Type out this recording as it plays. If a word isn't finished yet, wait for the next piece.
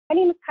My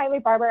name is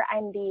Kylie Barber.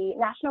 I'm the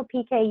National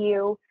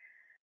PKU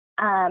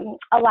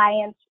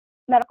Alliance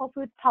Medical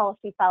Foods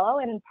Policy Fellow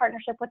in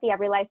partnership with the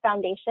Every Life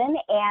Foundation,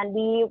 and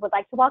we would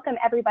like to welcome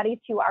everybody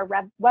to our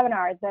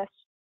webinar this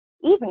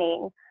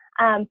evening.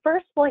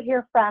 First, we'll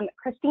hear from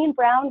Christine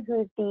Brown,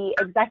 who's the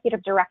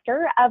Executive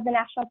Director of the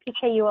National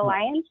PKU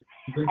Alliance,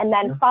 and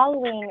then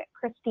following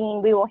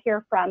Christine, we will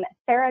hear from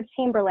Sarah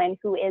Chamberlain,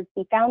 who is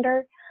the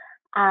founder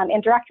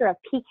and Director of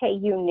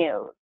PKU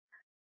News,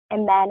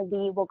 and then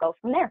we will go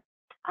from there.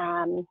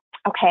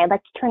 Okay, I'd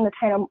like to turn the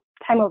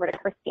time over to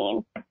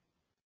Christine.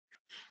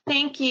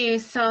 Thank you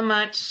so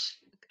much,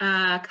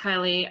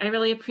 Kylie. I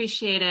really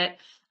appreciate it.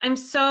 I'm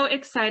so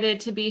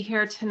excited to be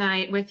here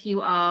tonight with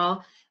you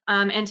all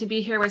and to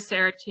be here with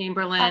Sarah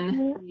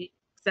Chamberlain, the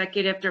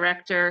Executive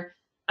Director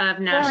of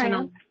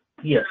National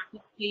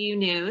PKU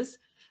News.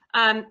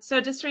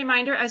 So just a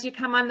reminder, as you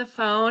come on the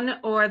phone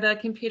or the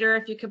computer,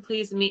 if you could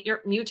please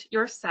mute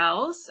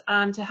yourselves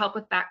to help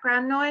with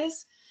background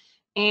noise.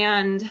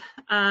 And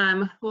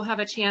we'll have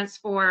a chance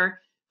for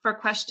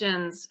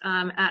questions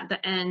at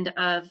the end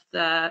of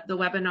the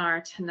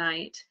webinar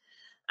tonight.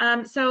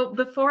 So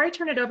before I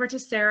turn it over to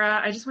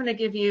Sarah, I just want to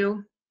give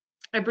you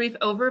a brief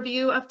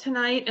overview of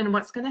tonight and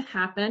what's going to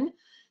happen.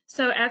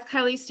 So as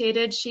Kylie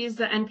stated, she's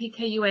the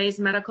NPKUA's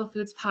Medical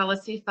Foods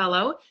Policy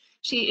Fellow.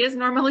 She is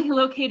normally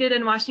located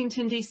in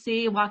Washington,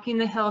 D.C., walking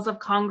the halls of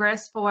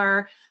Congress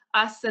for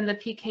us and the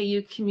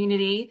PKU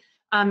community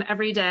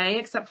every day,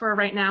 except for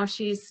right now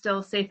she's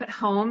still safe at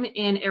home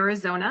in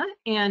Arizona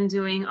and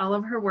doing all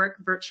of her work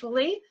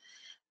virtually.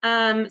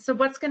 So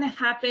what's going to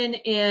happen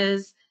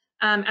is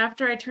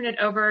after I turn it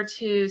over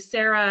to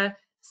Sarah,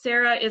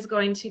 Sarah is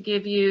going to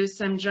give you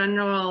some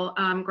general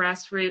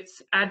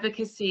grassroots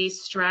advocacy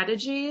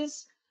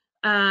strategies,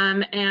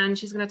 and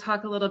she's going to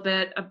talk a little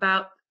bit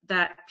about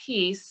that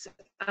piece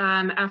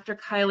after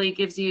Kylie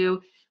gives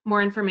you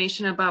more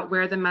information about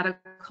where the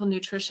Medical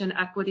Nutrition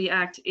Equity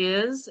Act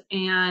is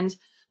and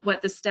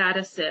what the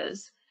status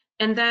is.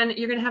 And then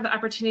you're going to have the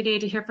opportunity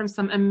to hear from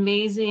some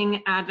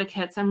amazing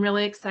advocates. I'm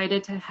really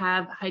excited to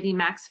have Heidi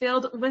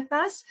Maxfield with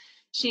us.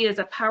 She is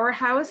a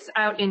powerhouse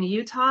out in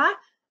Utah.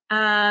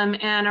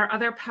 And our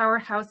other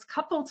powerhouse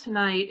couple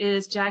tonight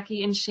is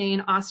Jackie and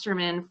Shane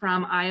Osterman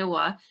from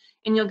Iowa.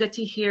 And you'll get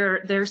to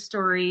hear their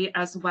story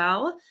as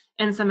well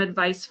and some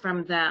advice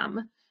from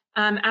them.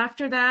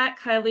 After that,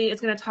 Kylie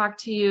is going to talk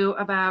to you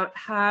about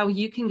how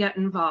you can get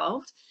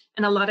involved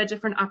and a lot of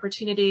different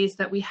opportunities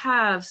that we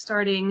have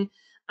starting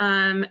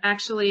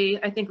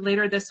actually, I think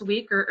later this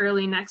week or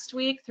early next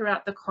week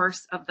throughout the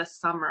course of the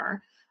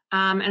summer.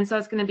 And so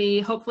it's going to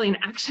be hopefully an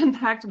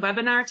action-packed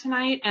webinar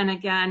tonight. And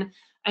again,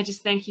 I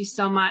just thank you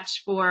so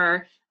much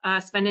for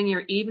spending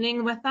your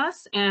evening with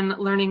us and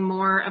learning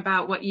more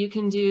about what you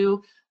can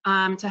do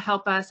to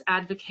help us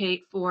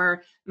advocate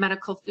for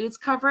medical foods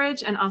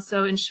coverage and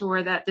also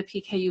ensure that the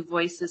PKU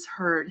voice is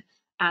heard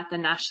at the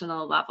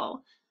national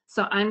level.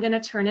 So I'm going to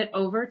turn it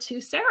over to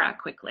Sarah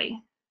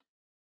quickly.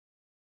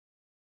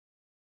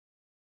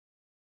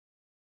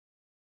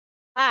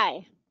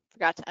 Hi,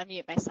 forgot to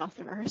unmute myself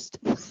first.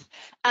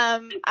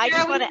 I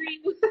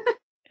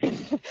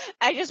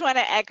just want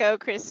to echo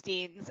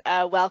Christine's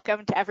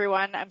welcome to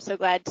everyone. I'm so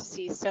glad to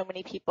see so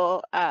many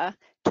people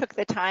took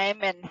the time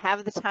and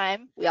have the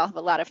time. We all have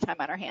a lot of time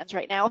on our hands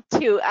right now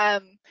to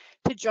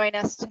join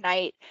us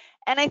tonight.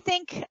 And I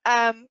think,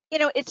 you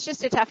know, it's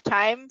just a tough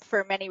time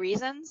for many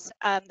reasons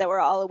that we're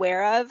all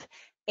aware of.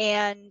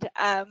 And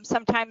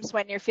sometimes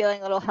when you're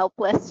feeling a little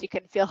helpless, you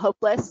can feel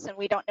hopeless, and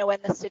we don't know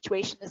when this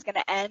situation is going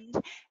to end.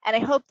 And I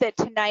hope that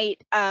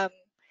tonight,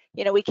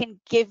 you know, we can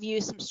give you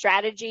some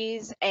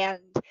strategies and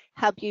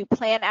help you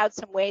plan out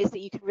some ways that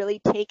you can really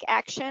take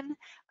action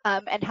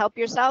and help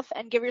yourself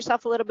and give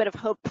yourself a little bit of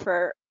hope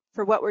for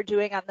what we're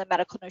doing on the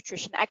Medical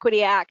Nutrition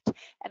Equity Act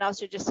and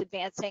also just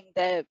advancing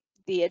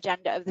the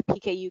agenda of the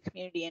PKU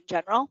community in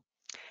general.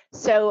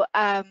 So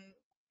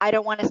I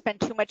don't want to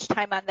spend too much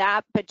time on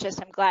that, but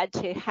just I'm glad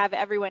to have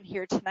everyone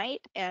here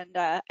tonight, and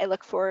I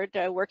look forward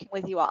to working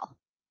with you all.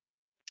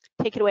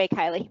 Take it away,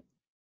 Kylie.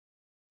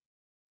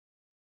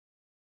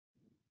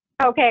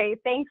 Okay,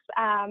 thanks,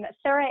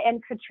 Sarah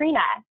and Katrina.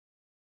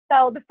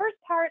 So the first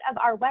part of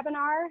our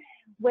webinar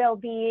will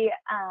be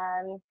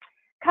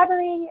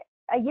covering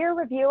a year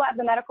review of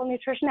the Medical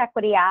Nutrition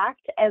Equity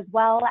Act, as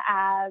well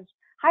as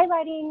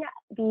highlighting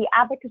the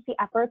advocacy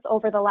efforts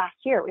over the last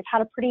year. We've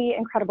had a pretty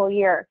incredible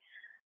year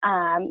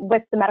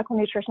with the Medical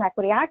Nutrition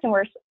Equity Act, and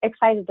we're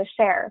excited to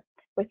share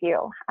with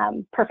you.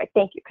 Perfect,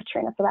 thank you,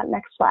 Katrina, for that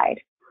next slide.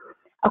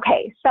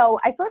 Okay, so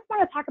I first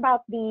want to talk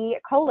about the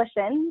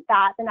coalition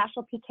that the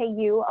National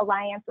PKU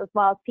Alliance as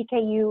well as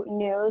PKU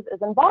News is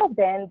involved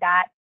in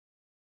that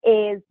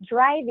is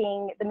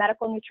driving the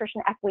Medical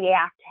Nutrition Equity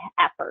Act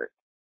effort.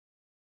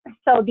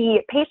 So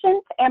the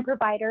Patients and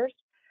Providers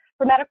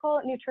for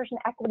Medical Nutrition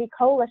Equity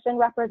Coalition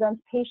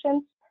represents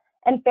patients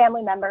and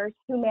family members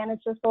who manage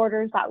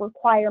disorders that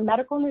require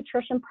medical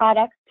nutrition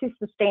products to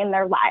sustain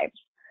their lives.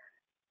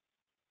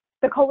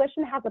 The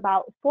coalition has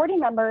about 40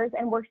 members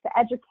and works to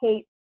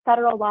educate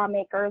federal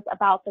lawmakers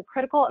about the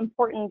critical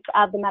importance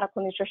of the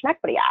Medical Nutrition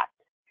Equity Act.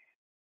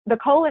 The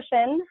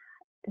coalition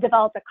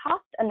developed a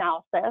cost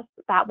analysis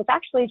that was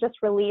actually just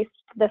released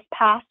this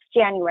past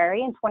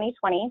January in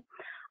 2020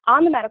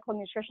 on the Medical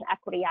Nutrition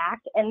Equity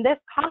Act, and this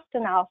cost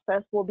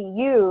analysis will be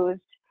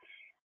used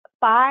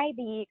by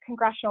the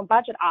Congressional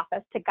Budget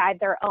Office to guide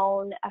their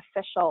own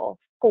official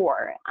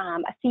score.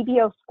 A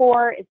CBO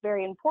score is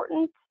very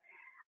important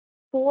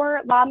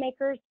for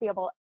lawmakers to be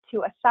able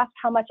to assess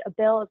how much a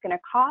bill is going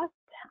to cost,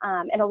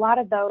 and a lot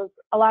of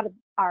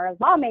our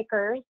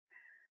lawmakers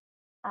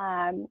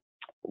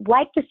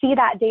like to see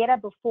that data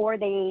before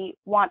they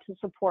want to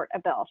support a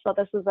bill. So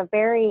this is a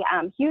very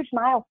huge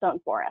milestone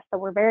for us. So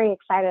we're very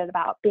excited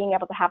about being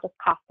able to have this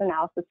cost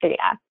analysis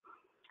data.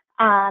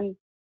 And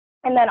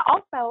then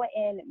also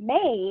in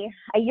May,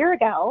 a year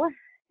ago,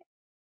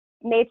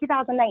 May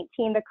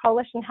 2019, the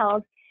coalition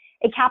held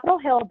a Capitol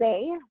Hill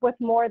Day with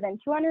more than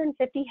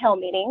 250 Hill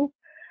meetings,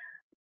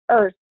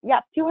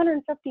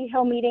 250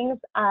 Hill meetings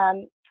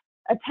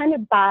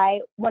attended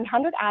by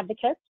 100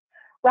 advocates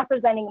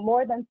representing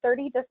more than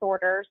 30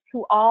 disorders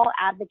who all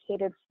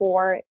advocated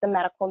for the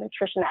Medical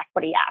Nutrition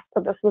Equity Act.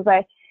 So this was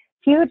a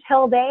huge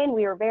Hill Day, and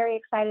we were very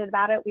excited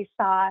about it. We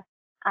saw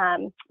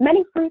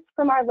many fruits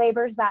from our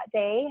labors that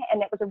day,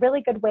 and it was a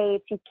really good way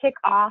to kick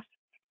off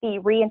the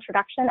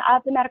reintroduction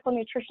of the Medical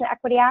Nutrition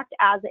Equity Act,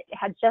 as it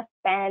had just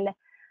been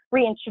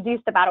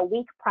reintroduced about a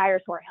week prior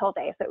to our Hill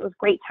Day, so it was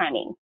great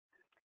timing.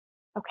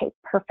 Okay,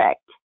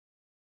 perfect.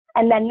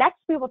 And then next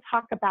we will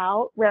talk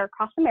about Rare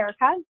Across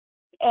America.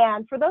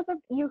 And for those of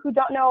you who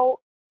don't know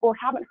or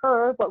haven't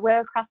heard what Rare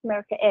Across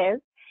America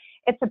is,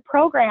 it's a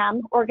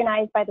program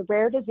organized by the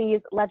Rare Disease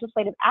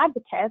Legislative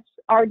Advocates,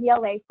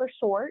 RDLA for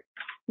short.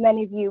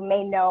 Many of you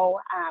may know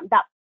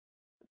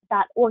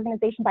that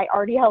organization by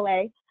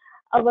RDLA,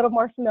 a little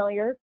more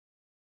familiar.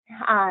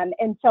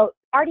 And so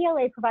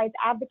RDLA provides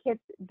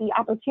advocates the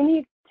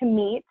opportunity to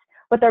meet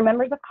with their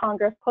members of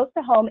Congress close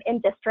to home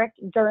in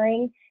district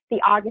during the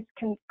August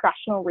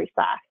congressional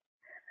recess.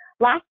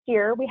 Last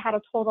year, we had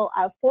a total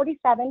of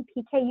 47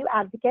 PKU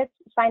advocates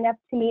sign up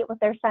to meet with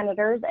their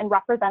senators and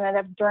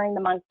representatives during the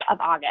month of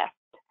August.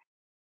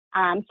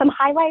 Some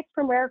highlights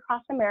from Rare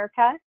Across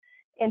America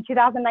in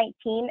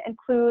 2019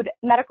 include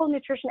Medical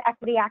Nutrition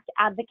Equity Act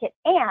advocate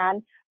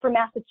Anne from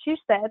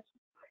Massachusetts,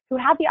 who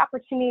had the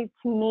opportunity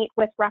to meet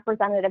with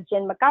Representative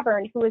Jen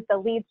McGovern, who is the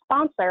lead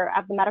sponsor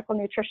of the Medical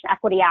Nutrition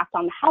Equity Act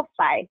on the Health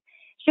side.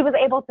 She was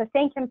able to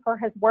thank him for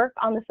his work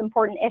on this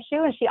important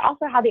issue, and she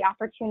also had the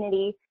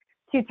opportunity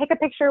to take a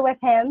picture with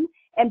him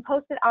and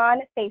post it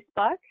on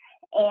Facebook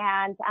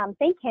and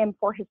thank him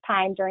for his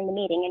time during the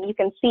meeting. And you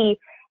can see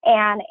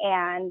Anne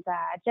and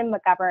Jim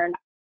McGovern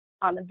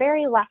on the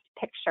very left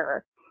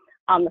picture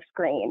on the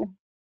screen.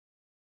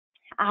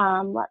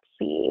 Let's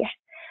see.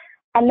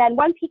 And then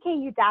one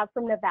PKU dad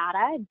from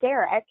Nevada,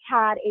 Derek,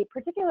 had a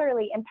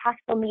particularly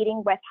impactful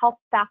meeting with health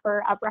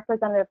staffer of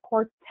Representative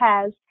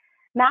Cortez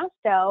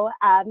Masto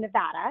of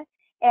Nevada,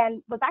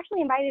 and was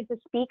actually invited to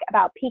speak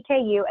about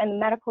PKU and the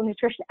Medical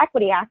Nutrition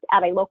Equity Act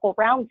at a local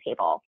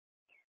roundtable.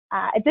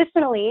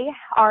 Additionally,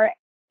 our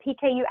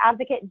PKU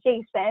advocate,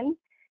 Jason,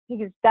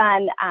 he's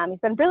been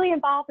really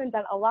involved and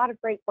done a lot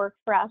of great work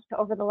for us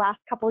over the last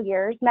couple of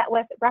years, met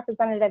with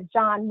Representative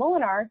John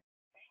Molinar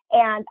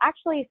and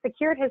actually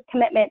secured his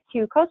commitment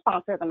to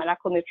co-sponsor the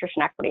Medical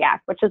Nutrition Equity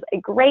Act, which is a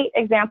great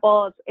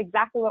example. It's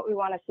exactly what we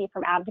want to see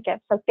from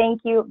advocates. So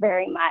thank you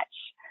very much,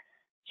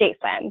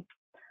 Jason.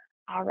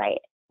 All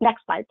right.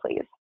 Next slide,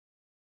 please.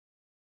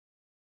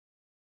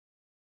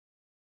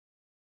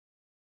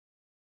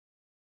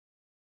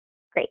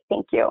 Great,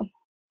 thank you.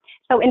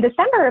 So in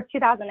December of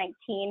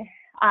 2019,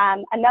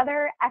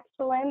 another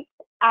excellent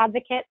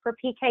advocate for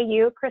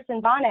PKU,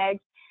 Kristen Vonegg,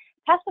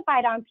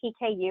 testified on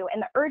PKU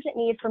and the urgent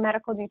need for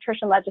medical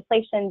nutrition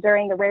legislation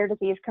during the Rare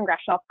Disease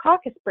Congressional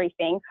Caucus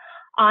briefing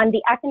on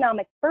the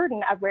economic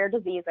burden of rare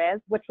diseases,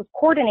 which was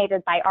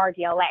coordinated by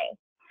RDLA.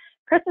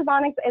 Kristen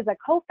Vonegg is a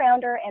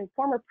co-founder and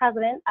former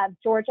president of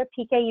Georgia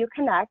PKU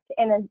Connect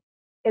and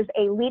is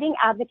a leading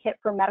advocate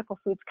for medical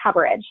foods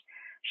coverage.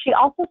 She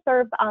also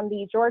serves on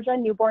the Georgia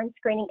Newborn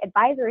Screening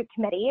Advisory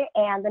Committee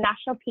and the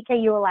National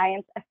PKU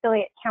Alliance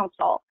Affiliate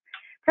Council.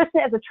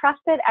 Kristen is a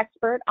trusted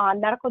expert on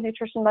medical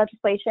nutrition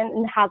legislation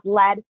and has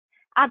led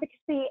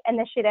advocacy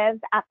initiatives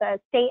at the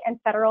state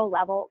and federal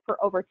level for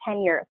over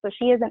 10 years. So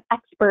she is an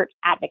expert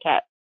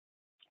advocate.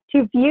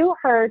 To view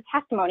her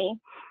testimony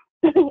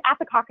at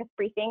the caucus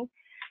briefing,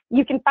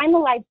 you can find the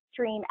live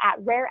stream at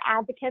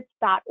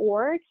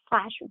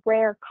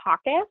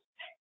rareadvocates.org/rarecaucus,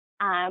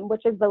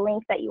 which is the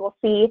link that you will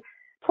see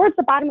towards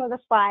the bottom of the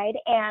slide.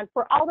 And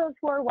for all those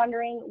who are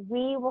wondering,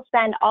 we will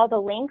send all the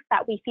links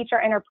that we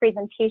feature in our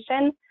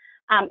presentation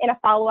in a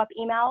follow-up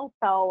email.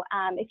 So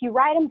if you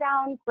write them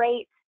down,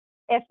 great.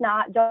 If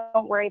not,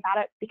 don't worry about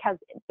it because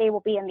they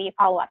will be in the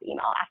follow-up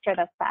email after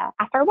this,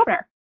 after our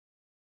webinar.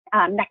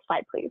 Next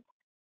slide, please.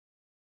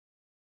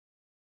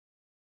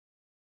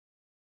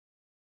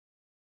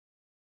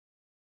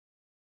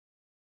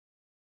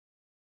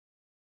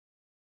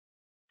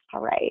 All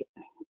right.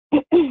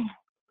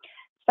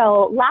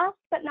 So last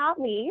but not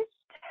least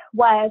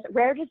was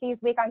Rare Disease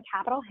Week on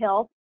Capitol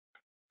Hill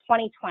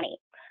 2020.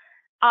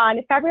 On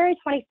February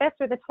 25th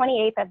through the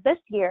 28th of this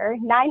year,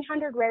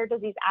 900 rare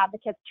disease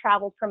advocates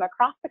traveled from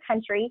across the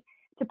country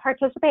to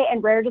participate in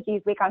Rare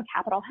Disease Week on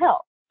Capitol Hill.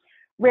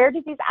 Rare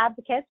disease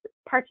advocates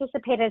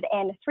participated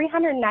in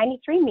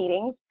 393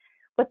 meetings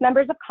with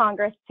members of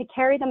Congress to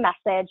carry the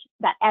message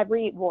that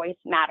every voice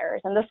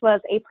matters. And this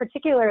was a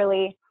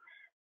particularly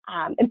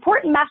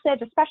important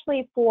message,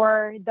 especially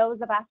for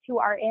those of us who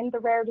are in the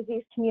rare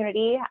disease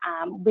community.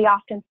 We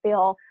often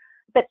feel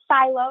a bit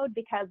siloed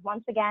because,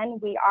 once again,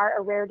 we are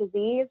a rare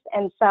disease.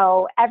 And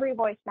so every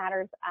voice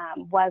matters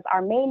was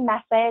our main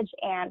message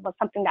and was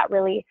something that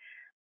really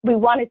we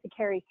wanted to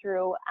carry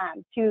through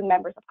to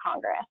members of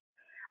Congress.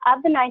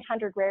 Of the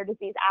 900 rare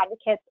disease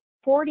advocates,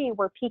 40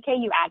 were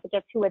PKU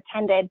advocates who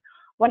attended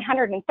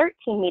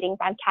 113 meetings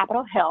on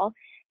Capitol Hill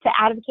to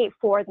advocate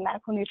for the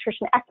Medical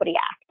Nutrition Equity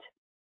Act.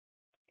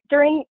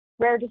 During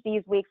Rare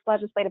Disease Week's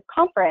legislative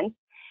conference,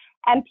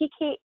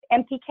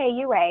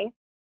 MPKUA,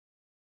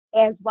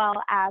 as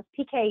well as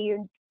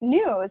PKU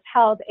News,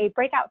 held a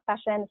breakout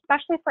session,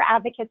 especially for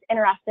advocates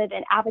interested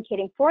in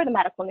advocating for the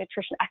Medical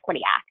Nutrition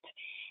Equity Act.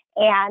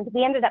 And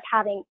we ended up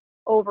having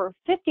over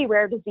 50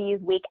 Rare Disease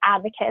Week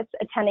advocates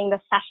attending the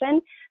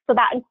session. So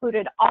that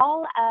included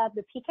all of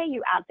the PKU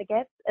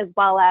advocates, as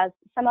well as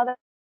some other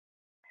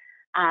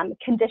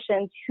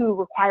conditions who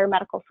require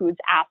medical foods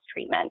as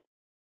treatment.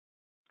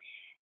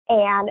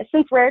 And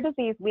since Rare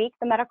Disease Week,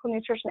 the Medical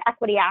Nutrition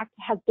Equity Act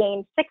has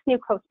gained 6 new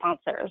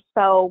co-sponsors.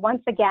 So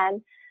once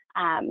again,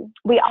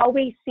 we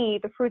always see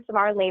the fruits of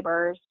our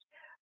labors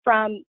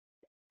from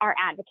our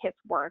advocates'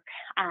 work,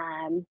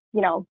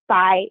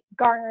 by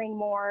garnering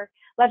more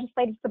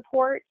legislative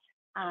support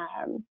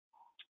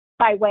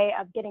by way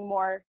of getting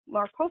more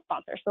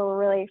co-sponsors. So we're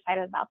really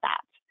excited about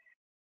that.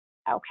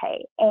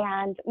 Okay,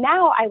 and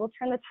now I will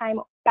turn the time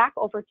back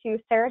over to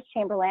Sarah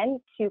Chamberlain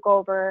to go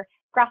over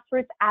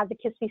grassroots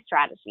advocacy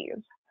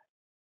strategies.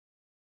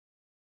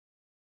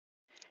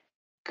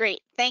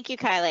 Great, thank you,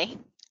 Kylie.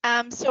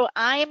 So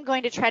I am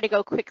going to try to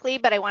go quickly,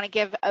 but I want to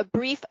give a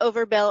brief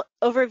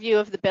overview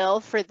of the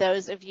bill for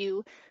those of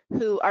you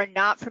who are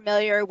not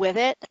familiar with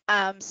it,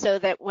 so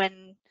that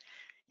when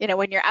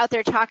you're out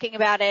there talking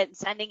about it,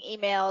 sending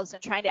emails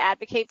and trying to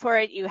advocate for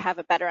it, you have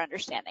a better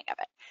understanding of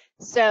it.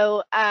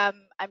 So I'm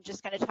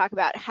just going to talk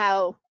about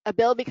how a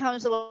bill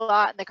becomes a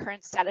law and the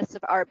current status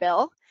of our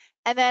bill,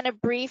 and then a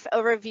brief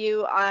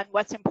overview on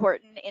what's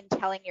important in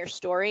telling your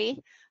story.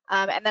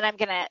 And then I'm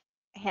going to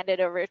hand it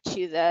over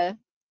to the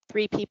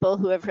 3 people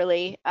who have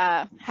really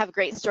have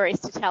great stories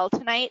to tell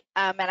tonight,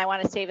 and I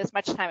want to save as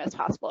much time as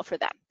possible for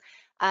them.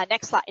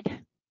 Next slide.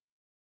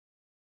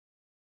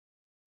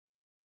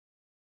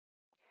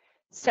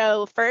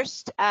 So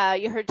first,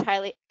 you heard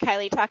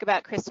Kylie talk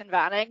about Kristen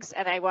Vonnegs,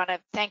 and I want to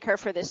thank her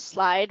for this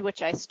slide,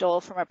 which I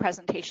stole from a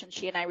presentation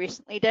she and I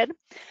recently did,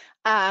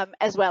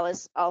 as well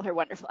as all her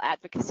wonderful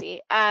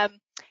advocacy.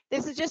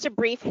 This is just a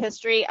brief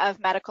history of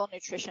medical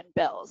nutrition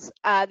bills.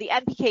 The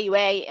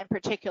MPKUA in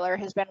particular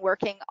has been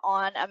working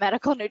on a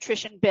medical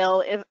nutrition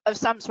bill of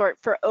some sort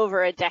for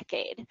over a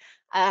decade.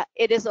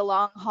 It is a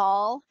long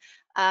haul,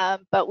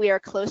 but we are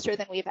closer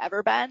than we've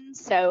ever been,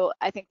 so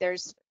I think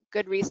there's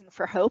good reason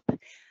for hope.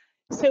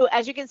 So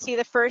as you can see,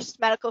 the first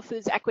Medical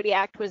Foods Equity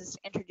Act was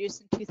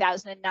introduced in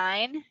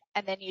 2009,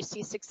 and then you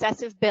see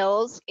successive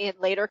bills in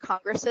later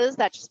Congresses.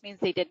 That just means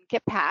they didn't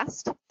get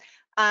passed.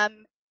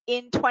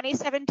 In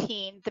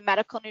 2017, the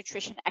Medical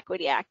Nutrition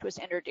Equity Act was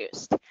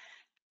introduced.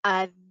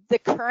 The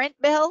current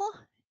bill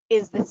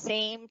is the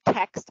same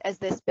text as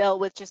this bill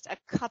with just a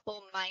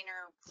couple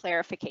minor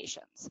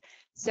clarifications.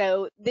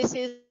 So this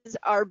is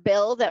our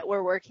bill that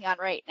we're working on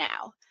right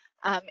now.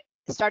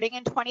 Starting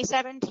in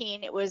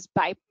 2017, it was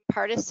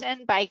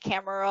bipartisan,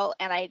 bicameral,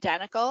 and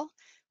identical,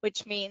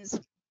 which means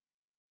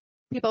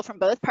people from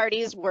both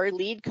parties were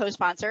lead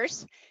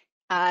co-sponsors.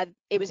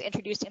 It was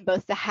introduced in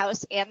both the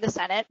House and the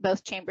Senate,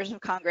 both chambers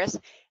of Congress,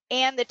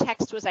 and the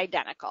text was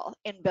identical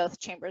in both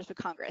chambers of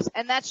Congress.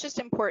 And that's just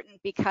important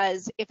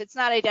because if it's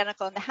not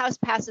identical and the House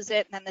passes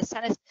it and then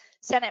the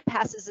Senate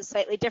passes a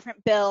slightly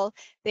different bill,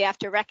 they have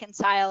to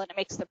reconcile and it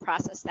makes the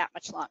process that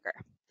much longer.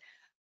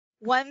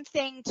 One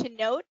thing to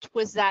note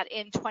was that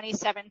in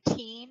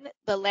 2017,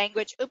 the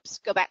language,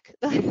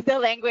 the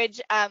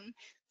language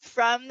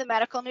from the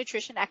Medical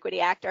Nutrition Equity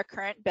Act, our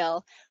current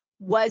bill,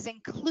 was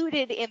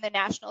included in the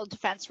National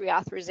Defense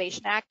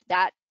Reauthorization Act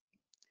that,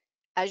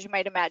 as you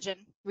might imagine,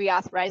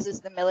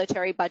 reauthorizes the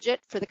military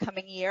budget for the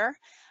coming year.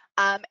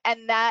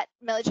 And that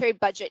military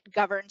budget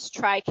governs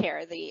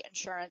TRICARE, the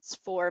insurance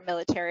for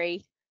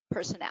military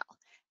personnel.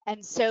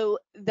 And so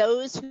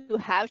those who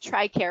have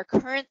TRICARE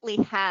currently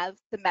have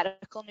the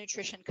medical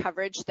nutrition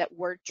coverage that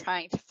we're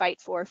trying to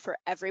fight for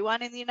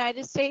everyone in the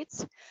United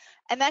States.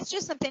 And that's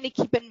just something to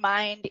keep in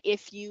mind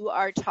if you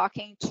are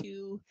talking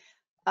to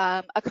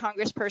a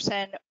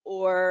congressperson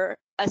or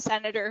a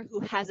senator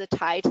who has a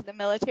tie to the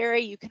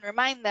military. You can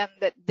remind them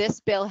that this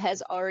bill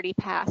has already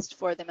passed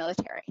for the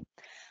military.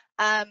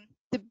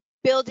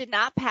 bill did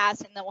not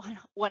pass in the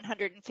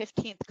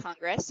 115th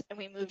Congress, and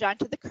we moved on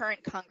to the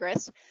current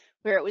Congress,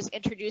 where it was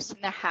introduced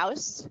in the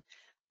House,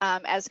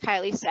 as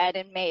Kylie said,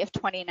 in May of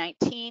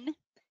 2019,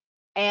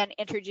 and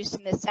introduced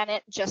in the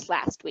Senate just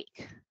last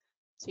week.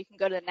 So you can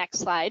go to the next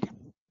slide.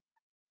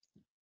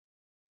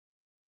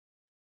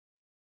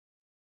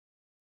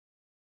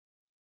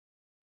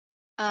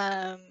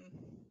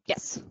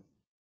 Yes.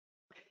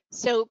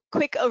 So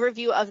quick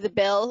overview of the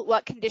bill.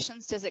 What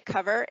conditions does it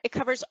cover? It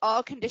covers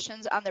all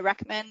conditions on the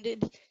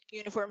recommended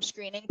uniform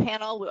screening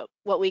panel,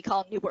 what we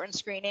call newborn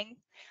screening,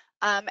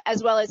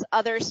 as well as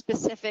other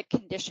specific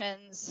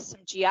conditions,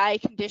 some GI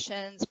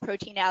conditions,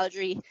 protein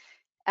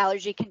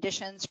allergy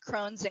conditions,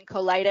 Crohn's and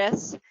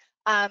colitis.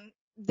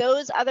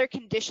 Those other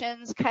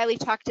conditions, Kylie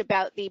talked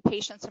about the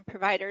Patients and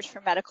Providers for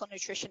Medical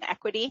Nutrition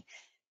Equity.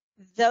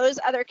 Those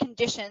other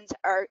conditions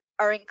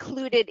are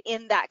included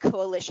in that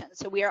coalition.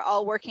 So we are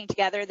all working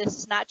together. This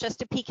is not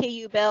just a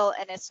PKU bill,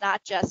 and it's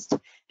not just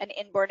an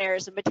inborn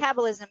errors of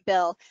metabolism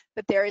bill,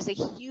 but there is a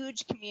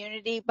huge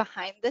community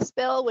behind this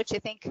bill, which I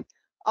think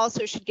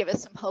also should give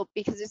us some hope,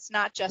 because it's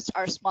not just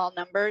our small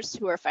numbers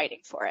who are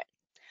fighting for it.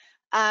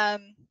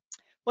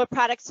 What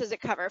products does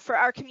it cover? For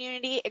our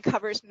community, it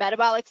covers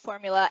metabolic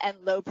formula and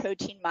low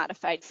protein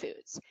modified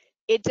foods.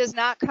 It does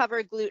not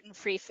cover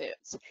gluten-free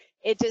foods.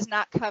 It does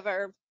not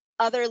cover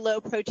other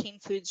low protein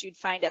foods you'd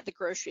find at the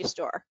grocery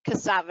store,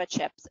 cassava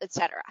chips,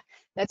 etc.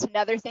 That's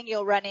another thing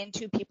you'll run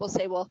into. People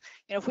say, well,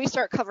 you know, if we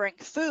start covering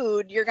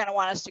food, you're going to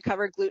want us to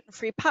cover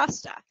gluten-free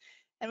pasta.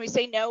 And we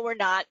say, no, we're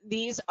not.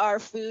 These are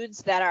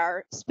foods that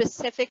are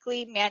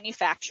specifically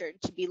manufactured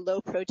to be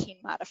low protein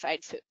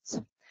modified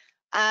foods.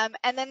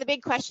 And then the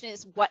big question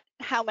is,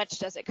 how much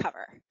does it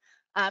cover?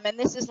 And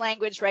this is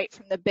language right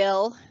from the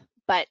bill,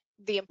 but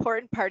the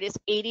important part is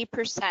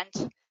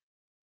 80%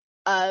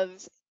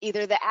 of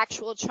either the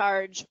actual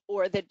charge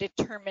or the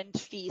determined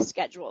fee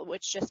schedule,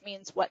 which just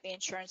means what the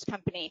insurance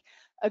company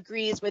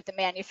agrees with the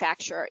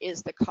manufacturer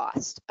is the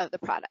cost of the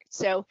product.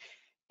 So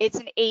it's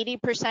an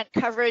 80%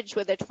 coverage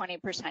with a 20%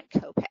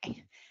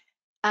 copay.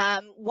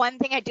 One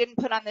thing I didn't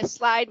put on this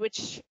slide,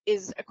 which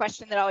is a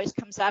question that always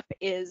comes up,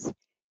 is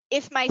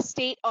if my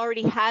state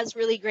already has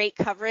really great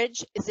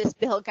coverage, is this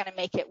bill going to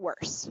make it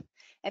worse?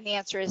 And the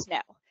answer is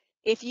no.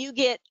 If you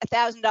get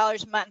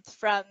 $1,000 a month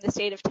from the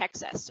state of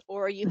Texas,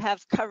 or you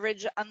have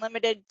coverage,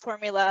 unlimited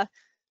formula,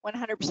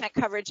 100%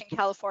 coverage in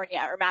California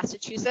or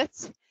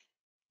Massachusetts,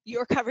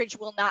 your coverage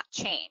will not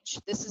change.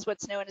 This is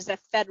what's known as a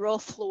federal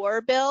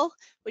floor bill,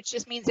 which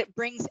just means it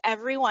brings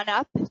everyone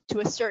up to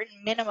a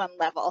certain minimum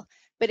level,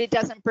 but it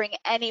doesn't bring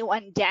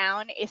anyone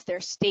down if their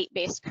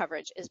state-based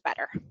coverage is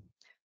better.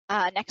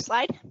 Next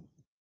slide.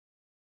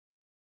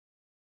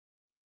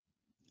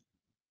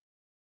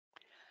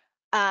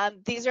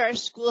 These are our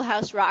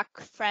Schoolhouse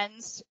Rock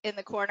friends in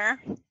the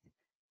corner.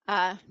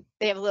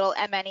 They have a little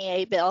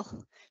MNEA bill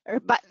or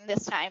button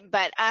this time,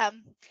 but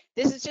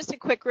this is just a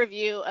quick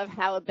review of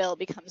how a bill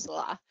becomes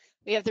law.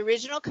 We have the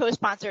original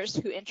co-sponsors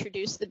who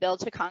introduced the bill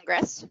to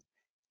Congress.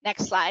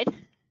 Next slide.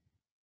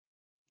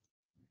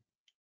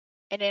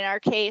 And in our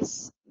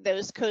case,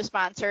 those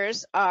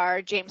co-sponsors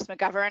are James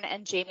McGovern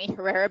and Jamie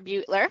Herrera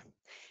Butler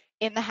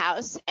in the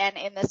House, and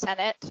in the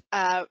Senate,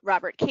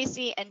 Robert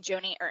Casey and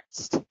Joni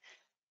Ernst.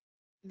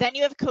 Then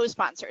you have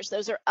co-sponsors.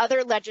 Those are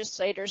other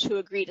legislators who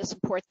agree to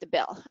support the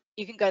bill.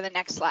 You can go to the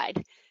next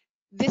slide.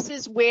 This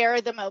is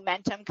where the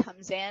momentum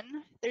comes in.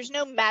 There's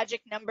no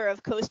magic number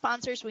of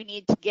co-sponsors we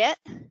need to get,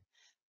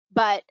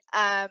 but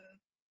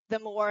the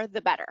more,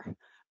 the better.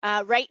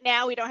 Right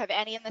now, we don't have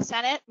any in the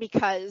Senate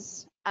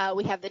because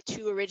we have the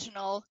two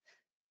original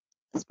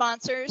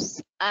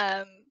sponsors,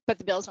 but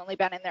the bill's only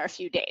been in there a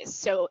few days.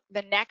 So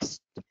the next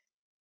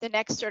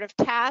sort of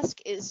task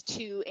is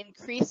to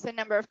increase the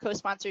number of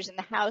co-sponsors in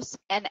the House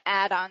and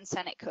add on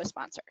Senate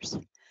co-sponsors.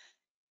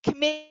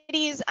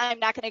 Committees, I'm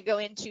not going to go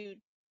into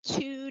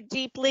too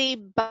deeply,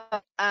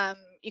 but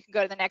you can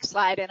go to the next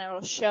slide and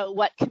it'll show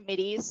what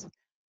committees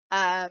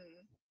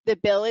the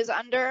bill is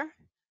under.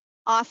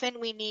 Often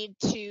we need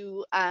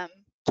to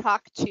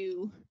talk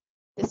to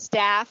the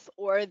staff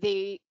or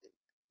the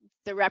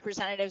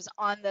representatives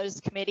on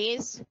those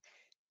committees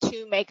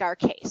to make our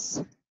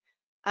case.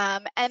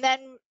 And then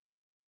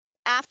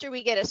after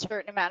we get a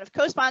certain amount of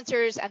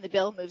co-sponsors and the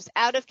bill moves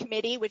out of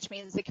committee, which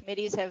means the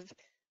committees have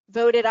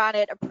voted on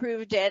it,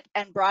 approved it,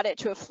 and brought it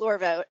to a floor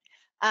vote,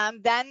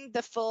 then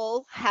the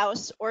full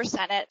House or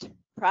Senate,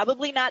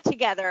 probably not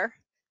together,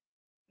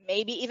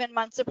 maybe even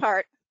months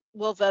apart,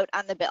 will vote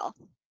on the bill.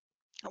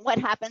 And what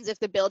happens if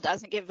the bill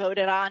doesn't get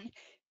voted on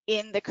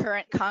in the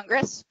current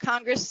Congress?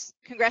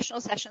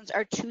 Congressional sessions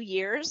are 2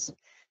 years,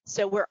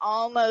 so we're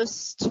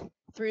almost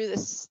through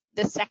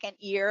the second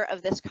year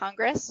of this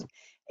Congress.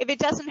 If it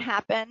doesn't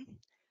happen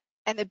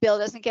and the bill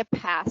doesn't get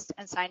passed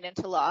and signed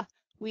into law,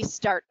 we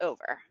start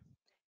over.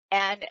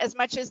 And as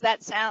much as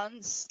that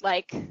sounds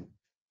like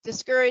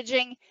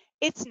discouraging,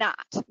 it's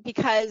not,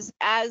 because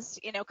as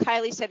you know,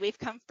 Kylie said, we've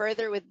come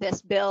further with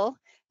this bill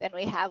than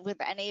we have with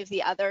any of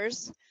the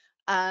others.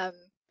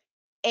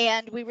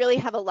 And we really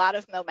have a lot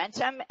of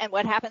momentum. And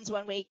what happens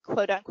when we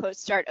quote unquote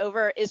start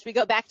over is we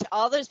go back to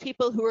all those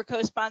people who were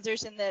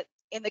co-sponsors in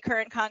the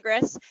current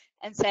Congress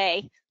and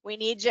say, we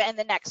need you in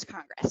the next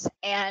Congress.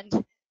 And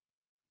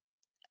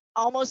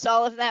almost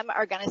all of them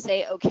are going to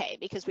say okay,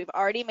 because we've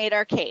already made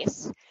our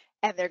case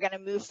and they're going to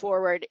move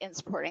forward in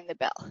supporting the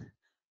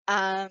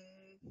bill.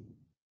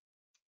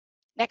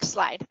 Next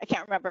slide. I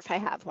can't remember if I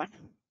have one.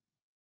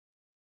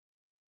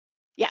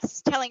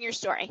 Yes, telling your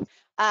story.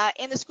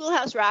 In the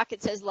Schoolhouse Rock,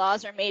 it says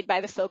laws are made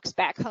by the folks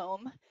back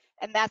home,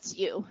 and that's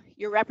you.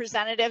 Your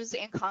representatives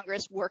in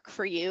Congress work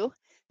for you,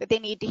 but they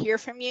need to hear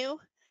from you,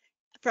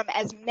 from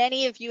as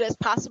many of you as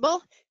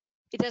possible.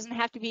 It doesn't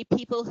have to be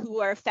people who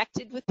are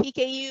affected with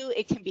PKU.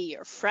 It can be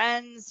your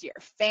friends, your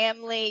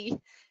family,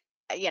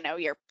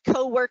 your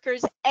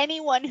co-workers,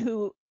 anyone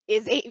who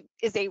is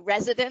a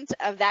resident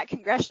of that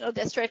congressional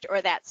district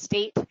or that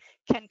state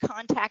can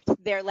contact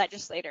their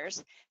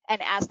legislators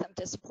and ask them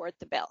to support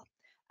the bill.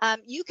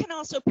 You can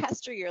also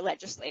pester your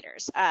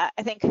legislators. I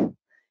think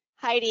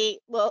Heidi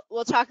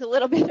will talk a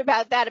little bit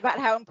about that, about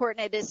how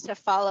important it is to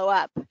follow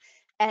up,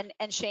 and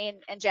Shane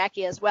and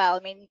Jackie as well. I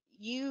mean,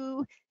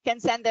 you can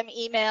send them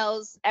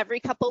emails every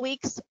couple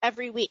weeks,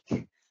 every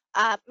week.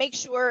 Make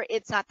sure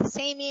it's not the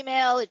same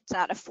email, it's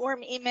not a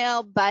form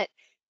email, but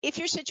if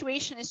your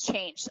situation has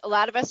changed, a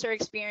lot of us are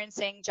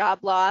experiencing job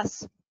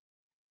loss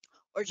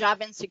or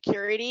job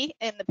insecurity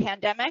in the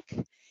pandemic.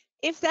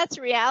 If that's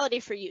a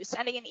reality for you,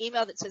 sending an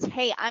email that says,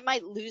 hey, I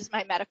might lose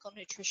my medical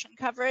nutrition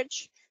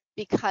coverage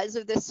because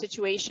of this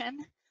situation,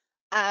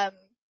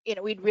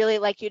 we'd really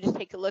like you to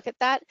take a look at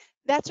that.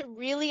 That's a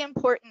really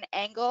important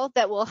angle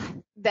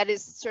that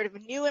is sort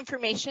of new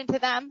information to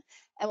them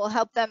and will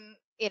help them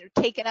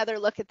take another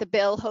look at the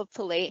bill,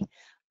 hopefully.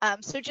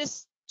 So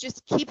just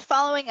keep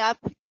following up,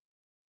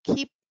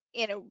 keep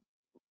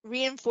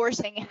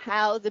reinforcing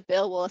how the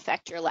bill will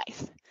affect your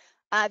life.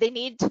 They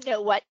need to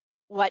know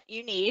what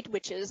you need,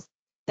 which is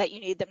that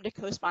you need them to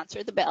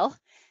co-sponsor the bill,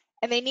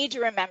 and they need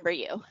to remember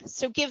you.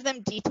 So give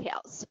them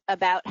details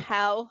about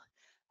how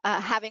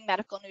having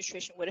medical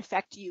nutrition would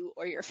affect you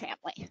or your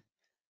family.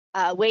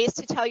 Ways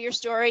to tell your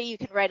story: you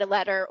can write a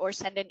letter or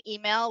send an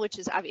email, which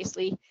is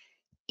obviously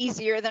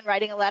easier than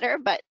writing a letter,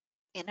 but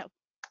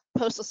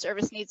Postal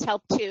Service needs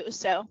help too.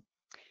 So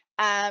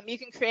you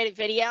can create a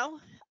video.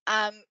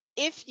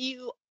 If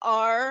you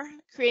are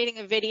creating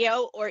a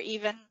video, or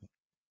even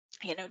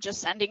just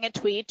sending a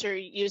tweet or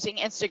using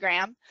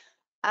Instagram,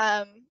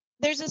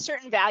 there's a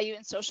certain value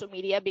in social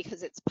media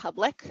because it's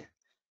public.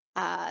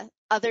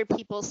 Other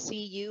people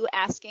see you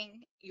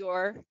asking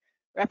your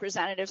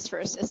representatives for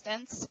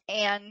assistance,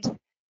 and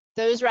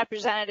those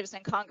representatives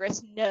in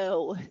Congress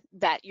know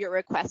that your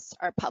requests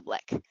are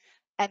public,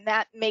 and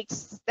that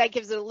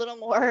gives it a little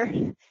more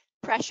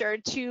pressure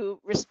to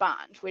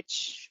respond,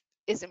 which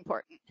is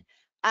important.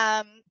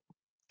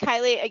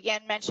 Kylie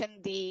again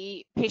mentioned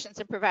the Patients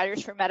and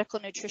Providers for Medical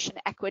Nutrition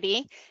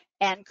Equity,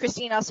 and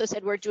Christine also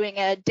said we're doing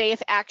a day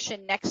of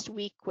action next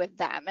week with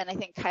them, and I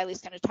think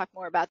Kylie's going to talk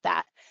more about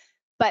that.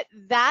 But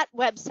that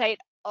website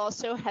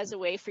also has a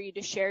way for you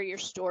to share your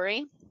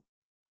story.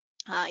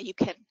 You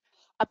can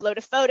upload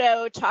a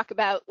photo, talk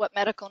about what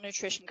medical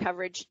nutrition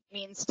coverage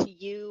means to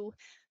you,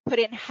 put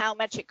in how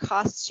much it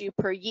costs you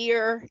per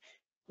year,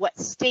 what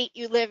state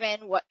you live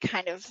in, what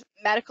kind of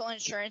medical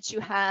insurance you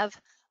have.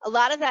 A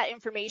lot of that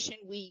information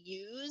we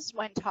use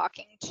when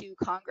talking to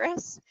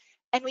Congress,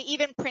 and we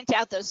even print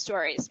out those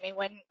stories. I mean,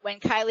 when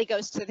Kylie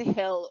goes to the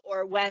Hill,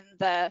 or when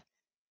the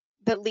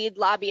lead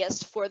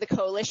lobbyist for the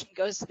coalition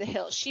goes to the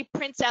Hill, she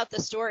prints out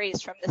the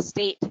stories from the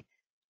state,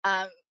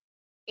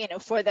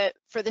 for the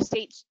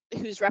state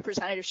whose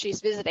representative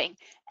she's visiting,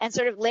 and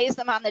sort of lays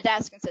them on the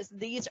desk and says,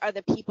 these are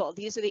the people,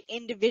 these are the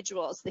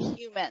individuals, the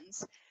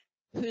humans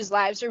whose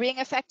lives are being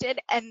affected,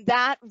 and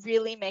that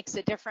really makes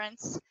a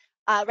difference.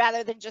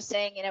 Rather than just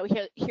saying,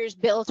 here's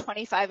Bill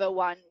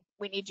 2501,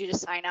 we need you to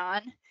sign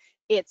on.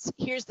 It's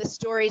here's the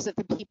stories of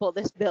the people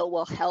this bill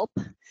will help.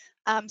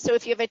 So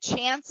if you have a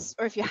chance,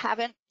 or if you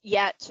haven't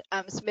yet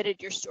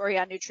submitted your story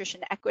on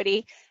nutrition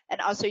equity,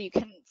 and also you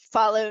can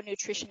follow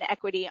Nutrition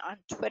Equity on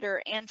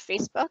Twitter and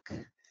Facebook.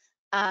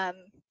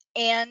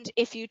 And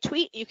if you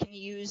tweet, you can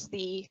use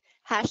the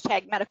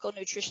hashtag Medical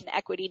Nutrition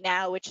Equity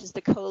Now, which is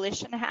the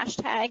coalition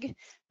hashtag,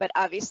 but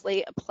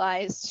obviously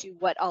applies to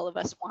what all of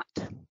us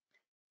want.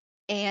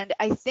 And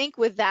I think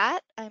with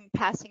that, I'm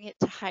passing it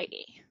to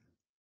Heidi.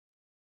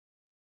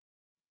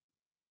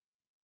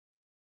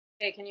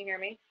 Hey, can you hear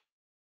me?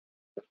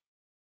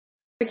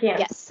 We can.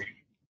 Yes.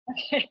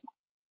 Okay.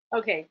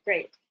 Okay,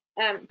 great.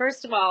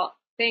 First of all,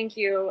 thank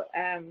you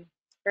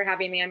for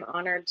having me. I'm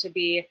honored to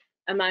be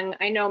among,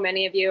 I know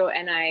many of you,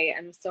 and I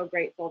am so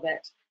grateful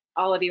that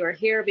all of you are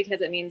here,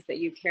 because it means that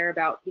you care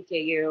about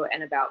PKU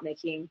and about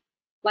making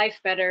life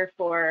better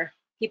for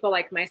people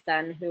like my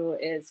son, who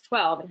is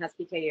 12 and has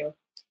PKU.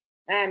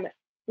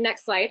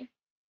 Next slide.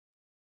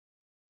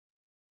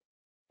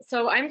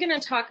 So I'm going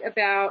to talk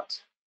about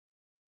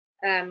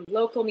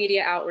local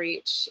media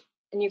outreach,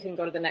 and you can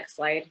go to the next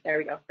slide. There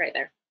we go, right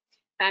there.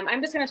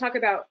 I'm just going to talk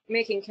about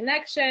making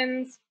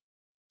connections,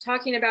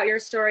 talking about your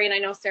story, and I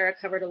know Sarah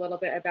covered a little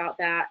bit about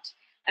that.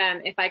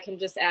 If I can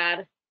just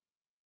add,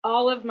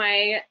 all of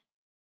my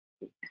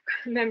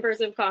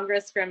members of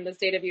Congress from the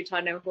state of Utah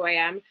know who I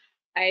am.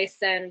 I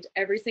send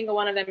every single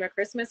one of them a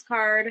Christmas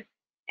card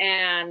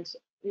and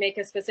make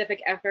a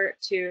specific effort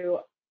to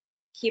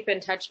keep in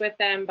touch with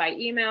them by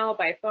email,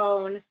 by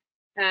phone.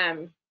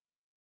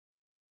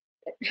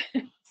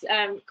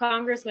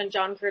 Congressman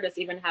John Curtis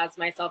even has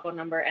my cell phone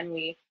number, and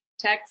we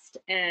text,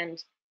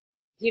 and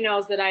he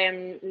knows that I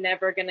am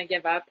never going to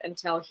give up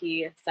until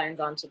he signs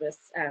on to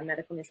this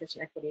medical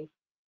nutrition equity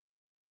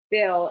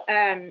bill.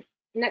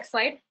 Next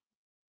slide.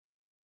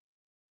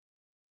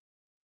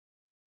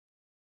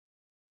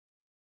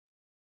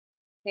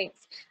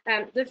 Thanks.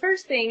 The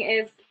first thing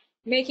is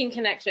making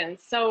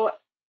connections. So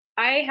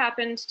I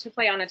happened to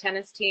play on a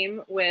tennis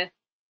team with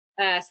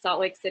a Salt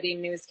Lake City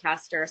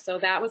newscaster. So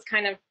that was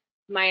kind of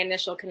my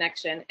initial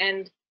connection.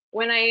 And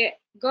when I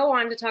go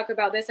on to talk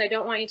about this, I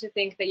don't want you to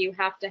think that you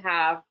have to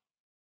have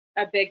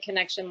a big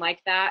connection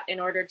like that in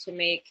order to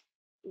make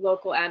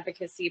local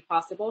advocacy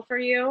possible for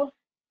you.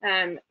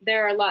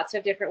 There are lots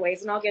of different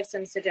ways, and I'll give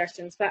some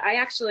suggestions, but I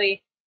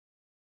actually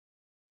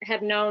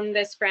had known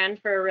this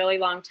friend for a really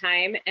long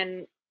time,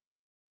 and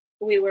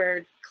we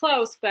were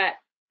close, but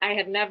I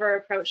had never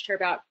approached her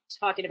about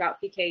talking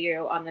about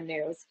PKU on the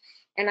news.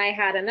 And I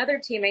had another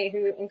teammate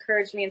who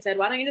encouraged me and said,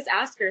 why don't you just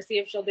ask her, see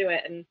if she'll do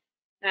it?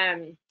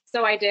 And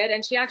so I did,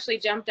 and she actually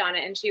jumped on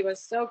it, and she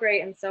was so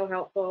great and so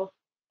helpful.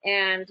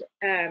 And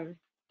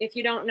if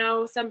you don't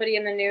know somebody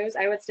in the news,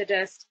 I would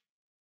suggest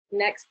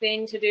next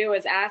thing to do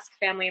is ask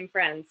family and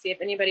friends, see if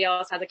anybody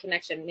else has a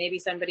connection. Maybe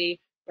somebody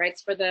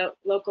writes for the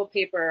local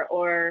paper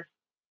or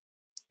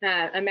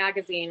a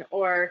magazine,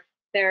 or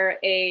they're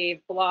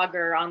a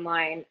blogger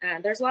online.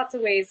 There's lots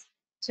of ways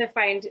to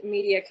find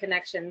media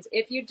connections.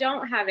 If you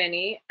don't have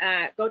any,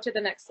 go to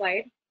the next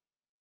slide.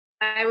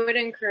 I would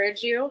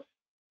encourage you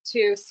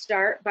to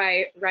start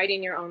by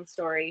writing your own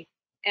story.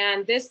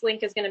 And this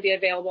link is going to be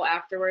available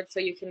afterwards,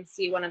 so you can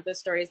see one of the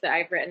stories that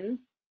I've written.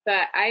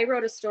 But I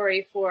wrote a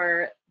story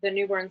for the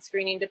newborn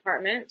screening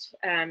department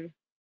in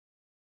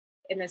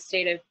the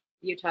state of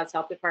Utah's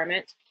health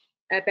department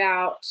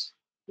about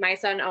my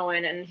son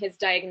Owen and his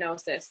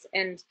diagnosis.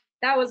 And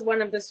that was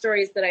one of the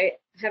stories that I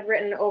have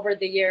written over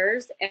the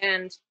years.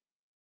 And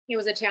it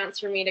was a chance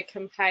for me to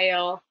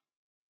compile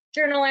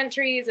journal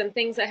entries and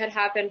things that had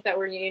happened that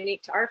were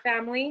unique to our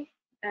family,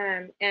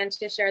 and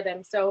to share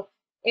them. So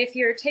if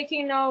you're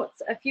taking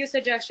notes, a few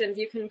suggestions: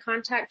 you can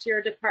contact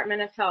your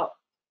Department of Health.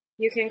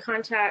 You can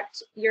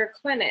contact your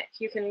clinic.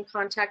 You can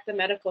contact the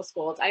medical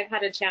schools. I've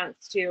had a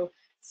chance to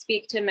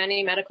speak to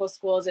many medical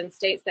schools in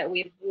states that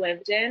we've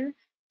lived in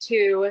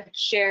to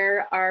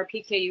share our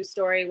PKU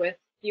story with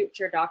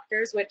future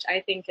doctors, which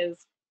I think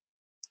has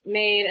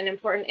made an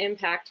important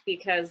impact,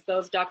 because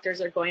those doctors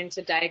are going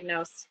to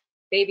diagnose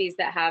babies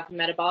that have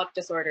metabolic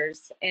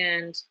disorders.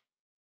 And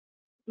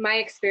my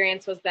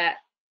experience was that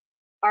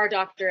our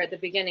doctor at the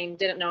beginning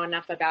didn't know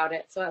enough about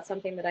it. So that's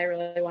something that I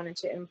really wanted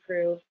to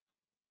improve.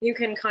 You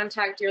can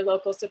contact your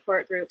local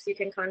support groups. You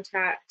can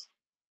contact,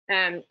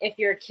 if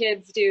your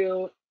kids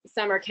do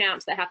summer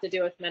camps that have to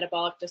do with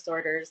metabolic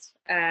disorders,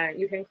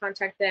 you can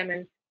contact them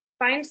and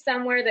find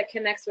somewhere that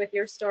connects with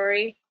your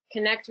story,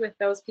 connect with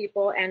those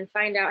people, and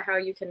find out how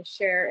you can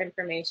share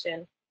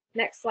information.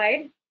 Next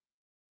slide.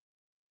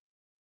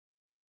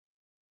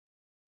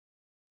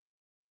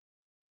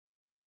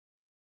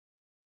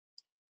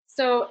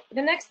 So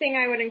the next thing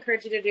I would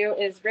encourage you to do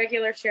is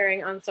regular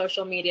sharing on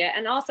social media,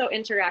 and also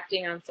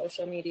interacting on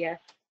social media.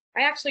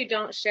 I actually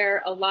don't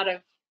share a lot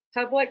of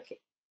public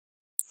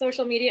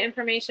social media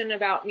information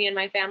about me and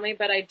my family,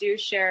 but I do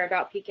share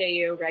about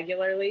PKU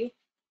regularly.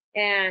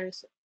 And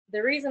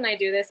the reason I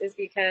do this is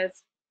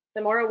because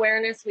the more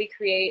awareness we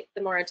create,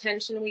 the more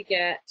attention we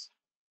get,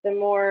 the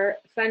more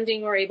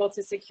funding we're able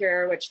to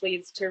secure, which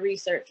leads to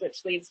research,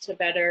 which leads to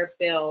better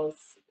bills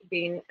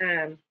being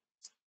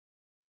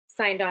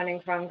signed on in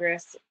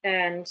Congress.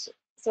 And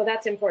so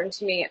that's important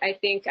to me. I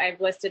think I've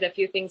listed a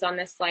few things on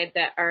this slide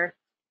that are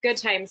good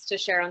times to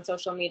share on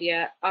social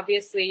media.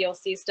 Obviously, you'll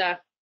see stuff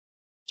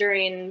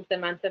during the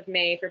month of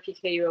May for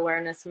PKU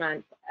Awareness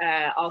Month,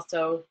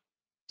 also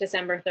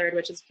December 3rd,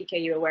 which is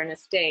PKU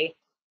Awareness Day.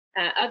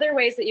 Other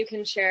ways that you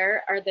can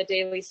share are the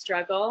daily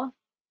struggle,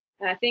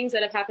 things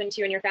that have happened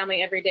to you and your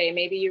family every day.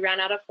 Maybe you ran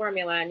out of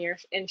formula and your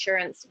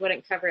insurance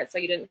wouldn't cover it, so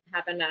you didn't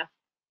have enough.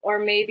 Or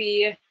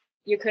maybe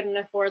you couldn't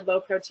afford low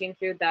protein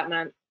food that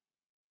month.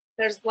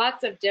 There's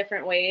lots of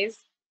different ways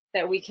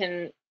that we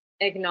can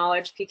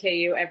acknowledge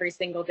PKU every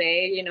single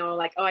day. You know,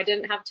 like, oh, I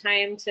didn't have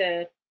time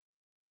to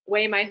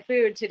weigh my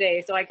food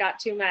today, so I got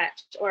too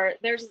much. Or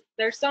there's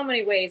so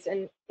many ways.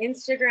 And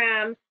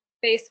Instagram,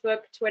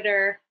 Facebook,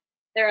 Twitter,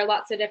 there are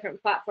lots of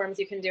different platforms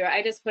you can do it.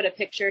 I just put a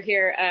picture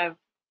here of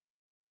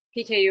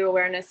PKU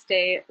Awareness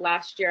Day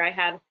last year. I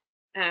had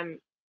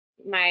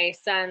my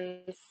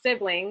son's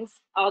siblings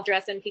all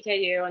dress in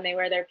PKU, and they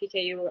wear their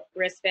PKU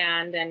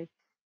wristband. And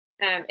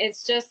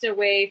it's just a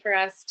way for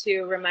us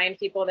to remind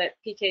people that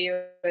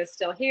PKU is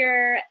still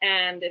here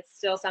and it's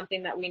still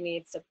something that we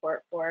need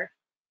support for.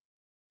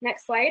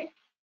 Next slide.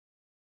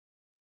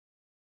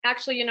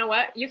 Actually, you know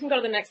what? You can go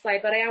to the next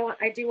slide, but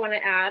I do want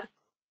to add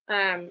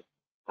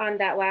on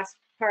that last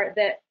part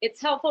that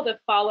it's helpful to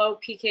follow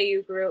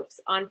PKU groups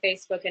on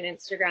Facebook and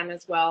Instagram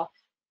as well.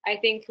 I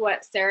think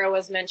what Sarah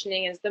was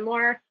mentioning is the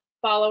more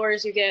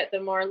followers you get, the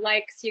more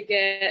likes you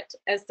get.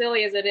 As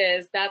silly as it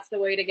is, that's the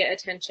way to get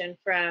attention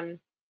from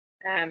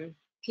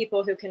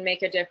people who can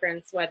make a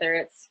difference, whether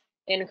it's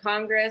in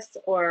Congress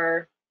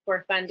or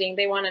for funding.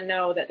 They want to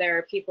know that there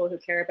are people who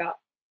care about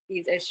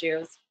these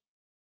issues.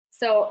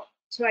 So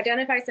to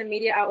identify some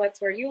media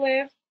outlets where you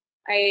live,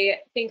 I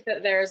think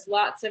that there's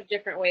lots of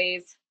different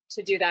ways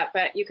to do that,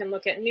 but you can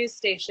look at news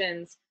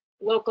stations,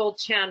 local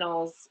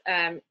channels.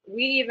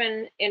 We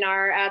even, in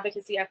our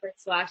advocacy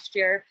efforts last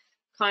year,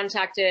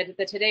 contacted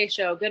the Today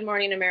Show, Good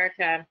Morning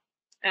America,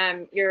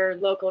 your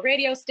local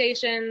radio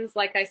stations.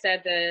 Like I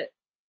said, the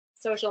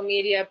social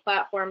media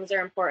platforms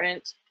are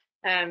important.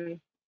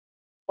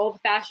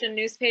 Old-fashioned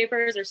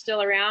newspapers are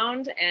still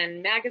around,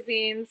 and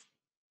magazines.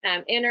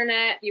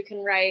 Internet, you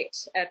can write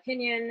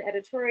opinion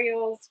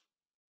editorials.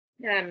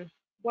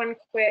 One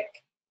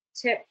quick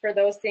tip for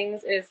those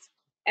things is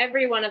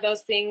every one of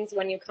those things,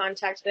 when you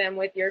contact them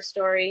with your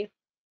story,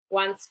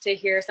 wants to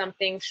hear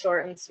something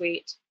short and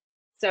sweet.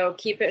 So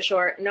keep it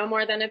short, no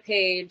more than a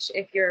page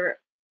if you're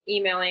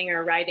emailing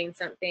or writing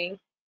something.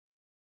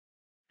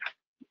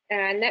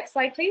 Next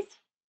slide, please.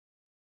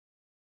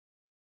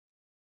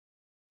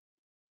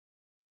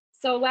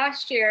 So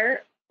last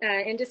year,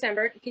 in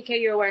December,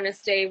 PKU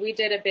Awareness Day, we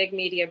did a big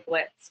media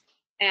blitz.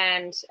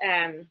 And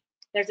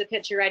there's a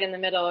picture right in the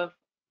middle of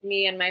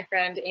me and my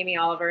friend Amy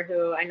Oliver,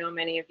 who I know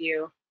many of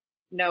you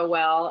know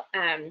well.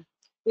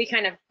 We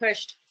kind of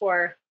pushed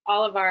for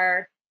all of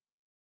our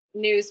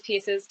news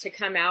pieces to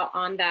come out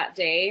on that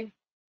day.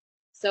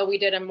 So we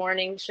did a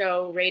morning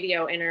show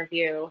radio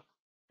interview.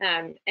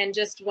 And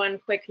just one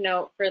quick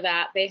note for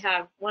that, they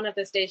have one of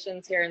the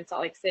stations here in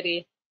Salt Lake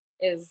City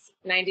is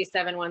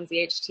 97.1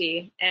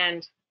 ZHT.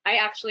 And I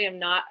actually am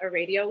not a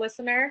radio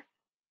listener,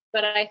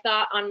 but I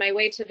thought on my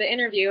way to the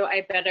interview,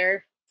 I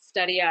better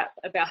study up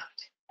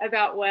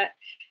about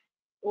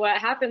what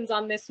happens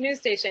on this news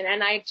station.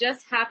 And I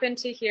just happened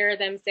to hear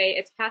them say,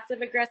 it's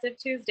Passive Aggressive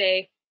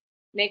Tuesday.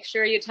 Make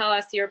sure you tell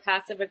us your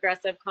passive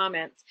aggressive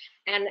comments.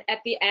 And at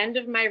the end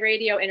of my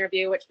radio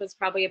interview, which was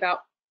probably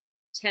about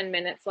 10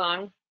 minutes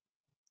long,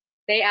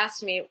 they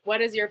asked me, what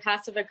is your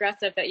passive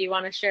aggressive that you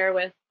want to share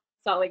with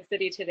Salt Lake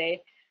City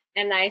today?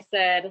 And I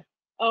said,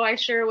 oh, I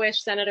sure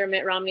wish Senator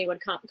Mitt Romney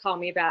would call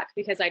me back,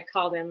 because I'd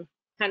called him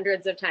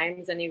hundreds of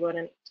times and he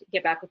wouldn't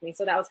get back with me.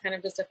 So that was kind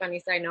of just a funny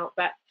side note,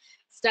 but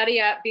study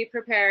up, be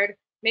prepared,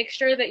 make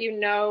sure that you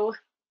know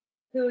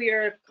who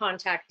you're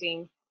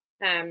contacting,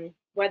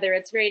 whether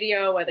it's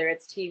radio, whether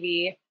it's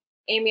TV.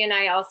 Amy and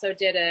I also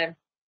did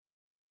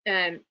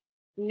a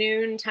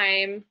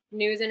noontime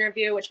news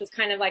interview, which was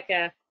kind of like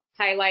a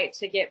highlight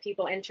to get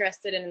people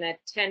interested in the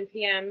 10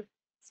 p.m.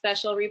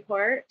 special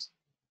report.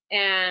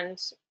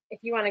 And if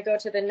you want to go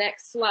to the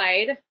next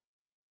slide,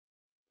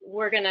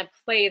 we're going to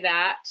play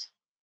that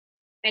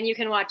and you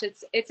can watch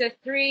it. It's a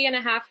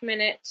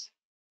 3.5-minute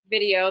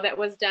video that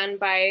was done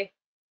by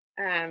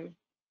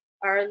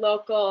our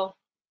local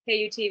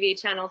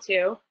KUTV channel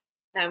 2,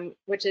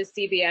 which is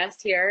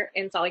CBS here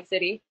in Salt Lake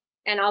City.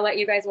 And I'll let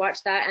you guys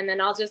watch that, and then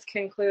I'll just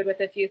conclude with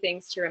a few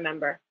things to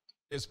remember.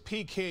 It's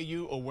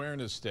PKU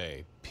Awareness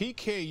Day.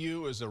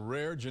 PKU is a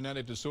rare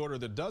genetic disorder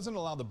that doesn't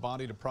allow the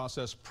body to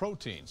process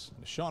proteins.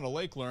 As Shauna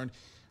Lake learned,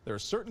 there are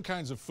certain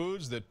kinds of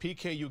foods that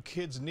PKU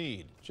kids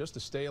need just to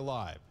stay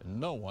alive, and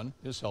no one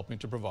is helping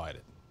to provide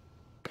it.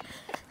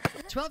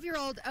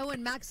 12-year-old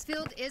Owen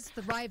Maxfield is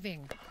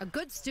thriving, a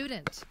good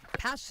student,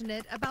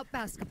 passionate about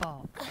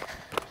basketball.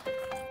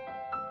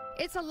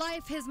 It's a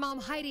life his mom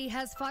Heidi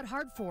has fought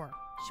hard for.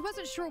 She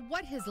wasn't sure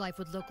what his life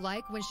would look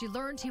like when she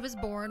learned he was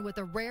born with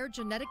a rare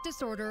genetic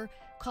disorder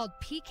called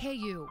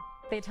PKU.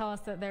 They tell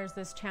us that there's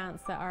this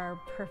chance that our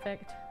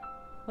perfect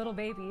little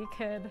baby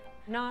could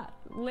not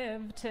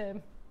live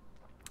to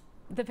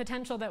the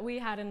potential that we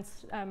had in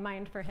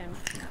mind for him.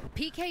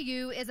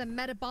 PKU is a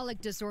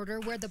metabolic disorder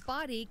where the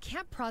body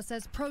can't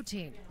process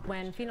protein.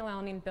 When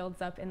phenylalanine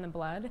builds up in the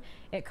blood,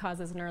 it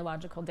causes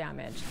neurological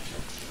damage.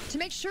 To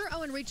make sure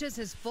Owen reaches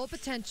his full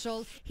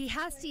potential, he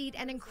has to eat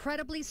an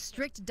incredibly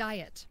strict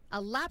diet. A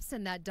lapse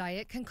in that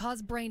diet can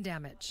cause brain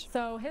damage.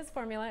 So his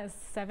formula is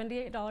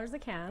 $78 a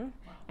can,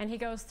 and he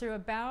goes through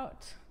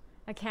about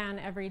a can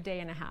every day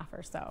and a half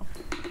or so.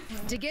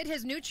 To get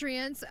his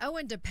nutrients,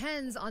 Owen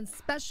depends on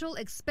special,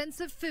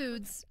 expensive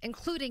foods,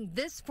 including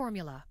this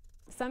formula.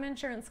 Some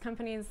insurance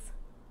companies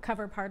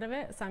cover part of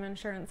it. Some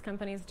insurance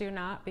companies do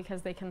not,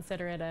 because they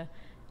consider it a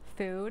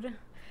food.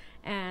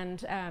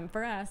 And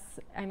for us,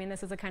 I mean,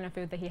 this is the kind of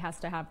food that he has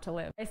to have to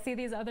live. I see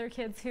these other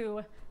kids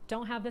who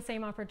don't have the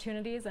same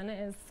opportunities, and it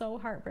is so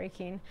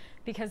heartbreaking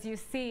because you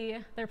see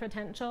their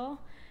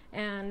potential,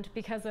 and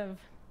because of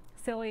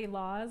silly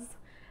laws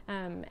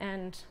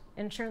and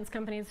insurance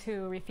companies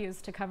who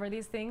refuse to cover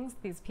these things,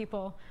 these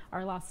people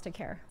are lost to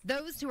care.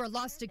 Those who are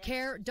lost to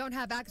care don't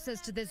have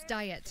access to this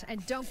diet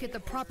and don't get the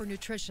proper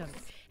nutrition.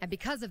 And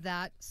because of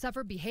that,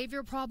 suffer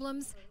behavior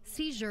problems,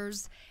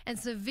 seizures, and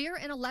severe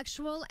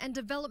intellectual and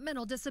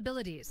developmental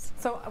disabilities.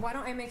 So why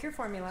don't I make your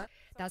formula?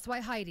 That's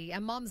why Heidi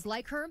and moms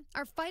like her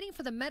are fighting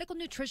for the Medical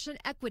Nutrition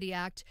Equity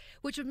Act,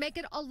 which would make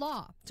it a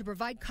law to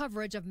provide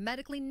coverage of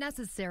medically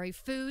necessary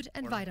food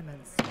and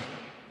vitamins.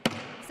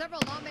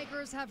 Several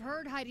lawmakers have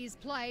heard Heidi's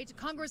plight.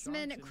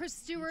 Congressmen Chris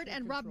Stewart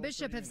and Rob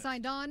Bishop have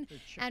signed on,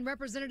 and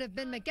Representative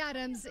Ben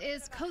McAdams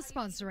is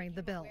co-sponsoring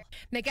the bill.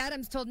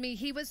 McAdams told me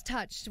he was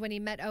touched when he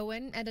met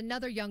Owen and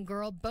another young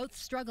girl, both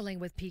struggling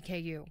with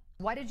PKU.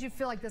 Why did you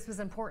feel like this was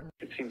important?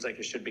 It seems like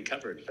it should be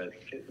covered, but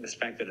the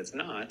fact that it's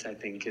not, I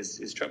think,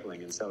 is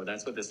troubling. And so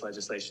that's what this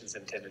legislation is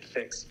intended to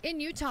fix. In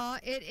Utah,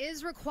 it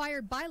is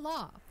required by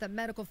law that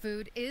medical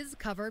food is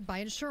covered by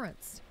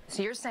insurance.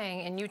 So you're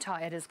saying in Utah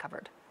it is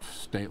covered?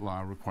 State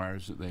law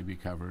requires that they be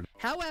covered.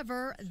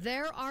 However,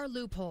 there are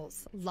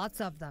loopholes,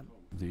 lots of them.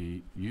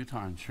 The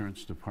Utah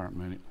Insurance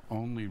Department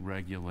only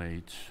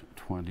regulates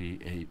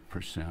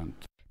 28%.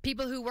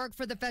 People who work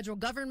for the federal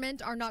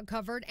government are not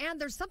covered, and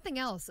there's something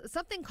else,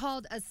 something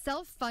called a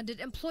self-funded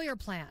employer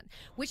plan,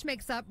 which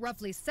makes up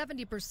roughly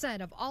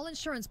 70% of all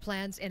insurance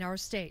plans in our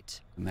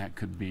state. And that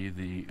could be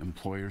the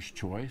employer's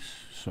choice.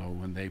 So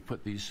when they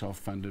put these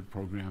self-funded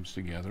programs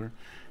together,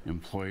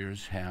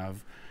 employers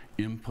have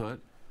input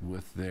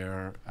with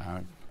their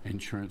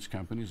insurance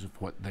companies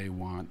of what they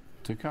want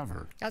to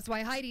cover. That's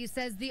why Heidi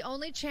says the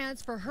only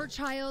chance for her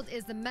child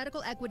is the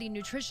Medical Equity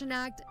Nutrition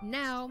Act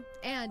now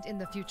and in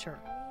the future.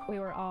 We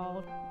were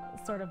all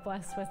sort of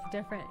blessed with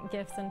different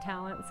gifts and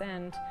talents,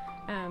 and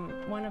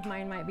one of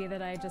mine might be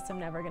that I just am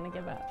never going to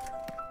give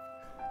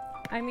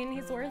up. I mean,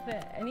 he's worth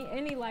it.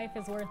 Any life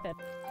is worth it.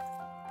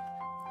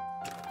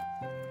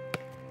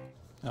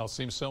 Now, it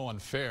seems so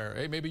unfair.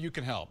 Hey, maybe you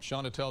can help.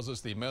 Shauna tells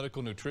us the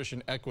Medical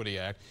Nutrition Equity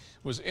Act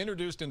was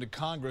introduced into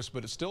Congress,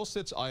 but it still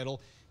sits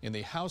idle in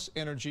the House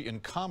Energy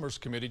and Commerce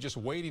Committee, just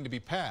waiting to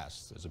be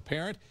passed. As a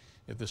parent,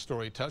 if this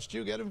story touched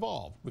you, get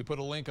involved. We put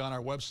a link on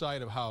our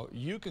website of how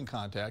you can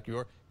contact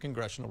your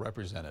congressional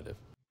representative.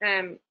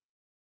 I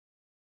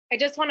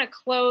just want to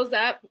close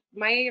up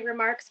my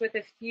remarks with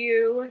a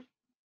few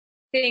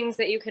things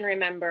that you can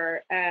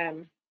remember.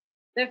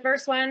 The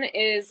first one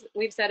is,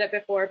 we've said it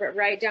before, but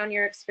write down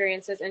your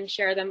experiences and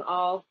share them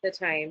all the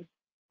time.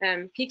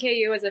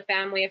 PKU is a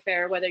family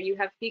affair, whether you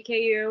have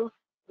PKU,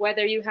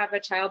 whether you have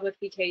a child with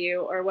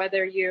PKU, or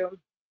whether you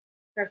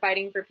are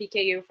fighting for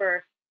PKU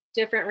for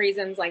different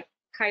reasons, like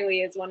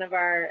Kylie is one of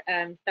our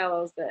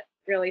fellows that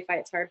really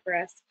fights hard for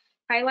us.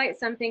 Highlight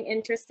something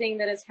interesting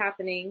that is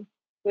happening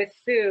with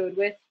food,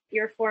 with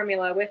your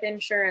formula, with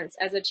insurance,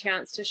 as a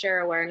chance to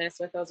share awareness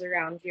with those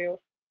around you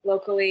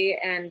locally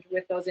and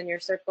with those in your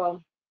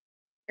circle.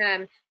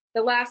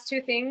 The last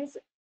two things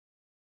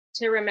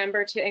to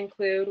remember to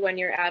include when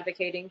you're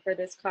advocating for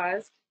this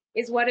cause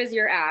is, what is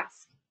your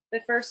ask?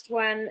 The first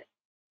one,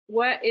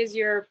 what is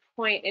your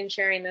point in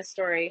sharing this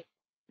story?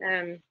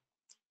 Is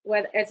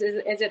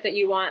it that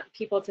you want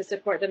people to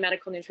support the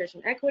Medical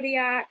Nutrition Equity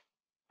Act?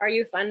 Are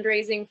you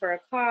fundraising for a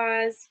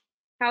cause?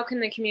 How can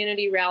the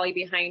community rally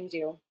behind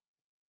you?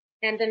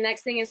 And the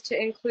next thing is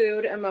to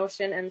include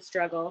emotion and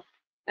struggle.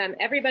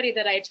 Everybody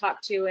that I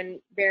talked to in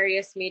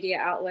various media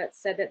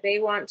outlets said that they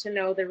want to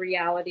know the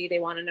reality. They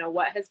want to know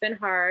what has been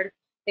hard.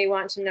 They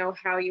want to know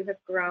how you have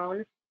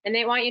grown. And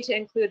they want you to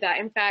include that.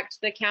 In fact,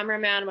 the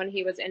cameraman, when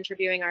he was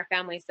interviewing our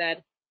family,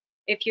 said,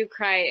 if you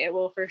cry, it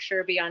will for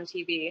sure be on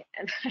TV.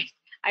 And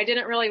I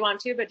didn't really want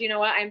to, but you know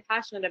what? I'm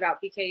passionate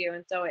about PKU.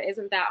 And so it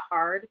isn't that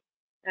hard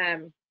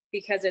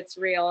because it's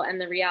real.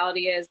 And the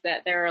reality is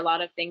that there are a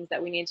lot of things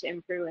that we need to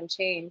improve and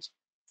change.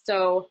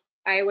 So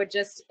I would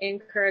just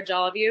encourage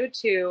all of you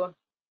to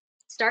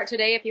start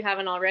today if you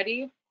haven't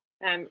already.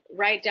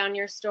 Write down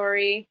your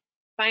story,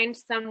 find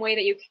some way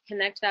that you can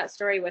connect that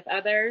story with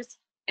others,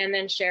 and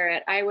then share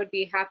it. I would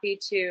be happy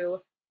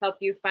to help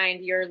you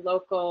find your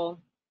local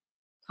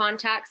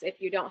contacts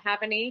if you don't have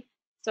any.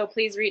 So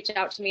please reach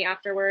out to me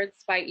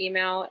afterwards by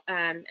email,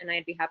 and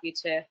I'd be happy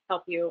to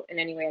help you in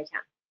any way I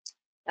can.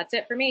 That's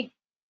it for me.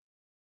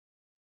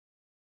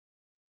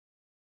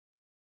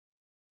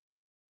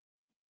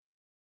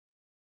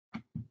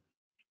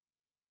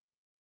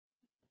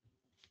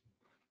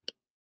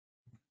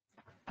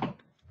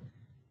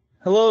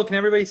 Hello, can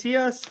everybody see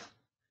us?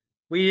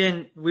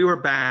 We were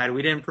bad.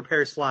 We didn't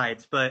prepare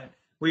slides, but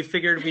we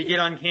figured we'd get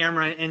on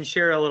camera and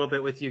share a little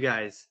bit with you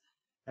guys.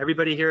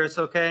 Everybody hear us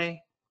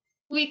okay?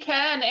 We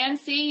can and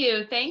see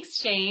you. Thanks,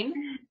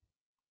 Shane.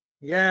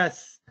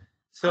 Yes.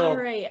 So all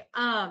right.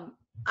 I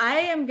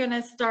am going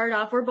to start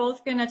off. We're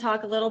both going to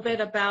talk a little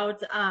bit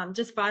about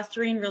just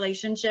fostering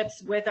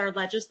relationships with our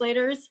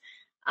legislators.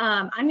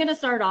 I'm going to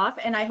start off,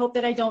 and I hope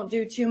that I don't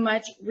do too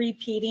much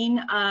repeating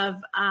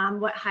of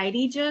what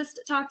Heidi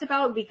just talked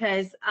about,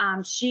 because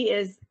she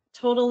is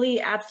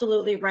totally,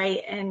 absolutely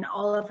right in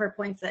all of her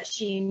points that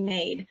she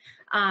made.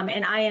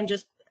 And I am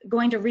just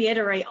going to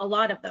reiterate a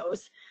lot of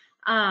those.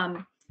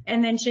 And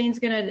then Shane's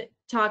going to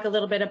talk a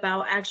little bit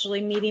about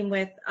actually meeting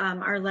with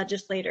our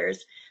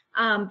legislators.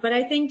 But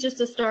I think just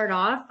to start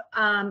off,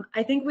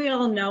 I think we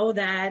all know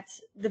that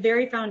the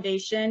very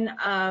foundation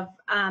of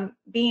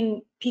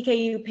being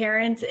PKU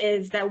parents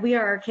is that we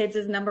are our kids'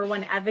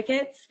 #1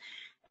 advocates.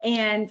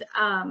 And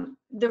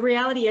the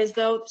reality is,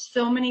 though,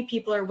 so many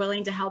people are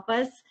willing to help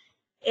us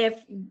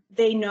if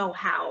they know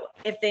how,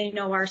 if they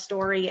know our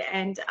story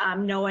and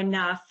know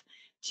enough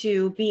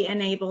to be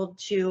enabled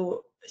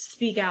to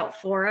speak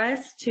out for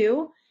us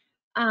too.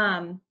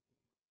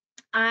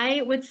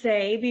 I would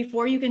say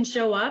before you can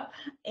show up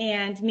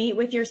and meet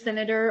with your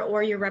senator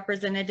or your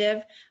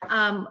representative,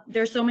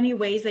 there's so many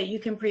ways that you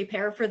can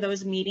prepare for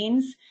those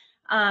meetings.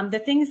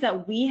 The things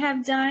that we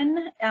have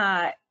done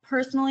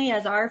personally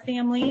as our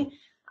family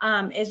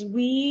is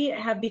we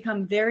have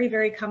become very,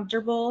 very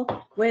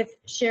comfortable with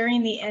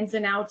sharing the ins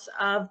and outs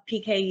of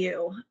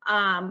PKU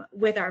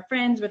with our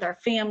friends, with our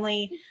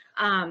family.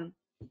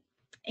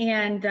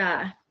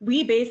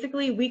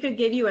 We could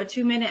give you a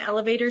 2-minute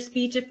elevator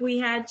speech if we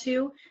had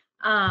to,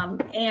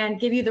 and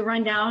give you the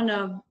rundown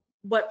of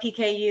what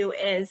PKU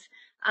is.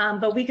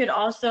 But we could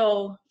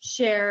also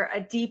share a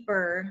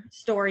deeper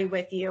story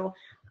with you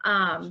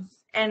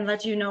and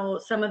let you know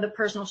some of the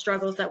personal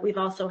struggles that we've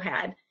also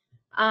had.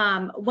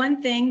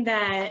 One thing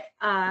that,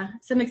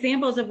 some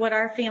examples of what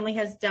our family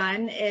has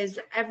done is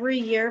every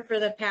year for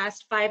the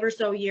past 5 or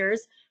so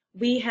years,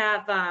 we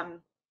have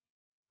gone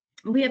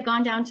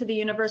down to the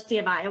University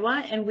of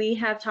Iowa and we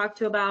have talked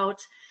to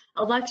about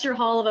a lecture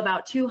hall of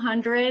about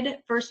 200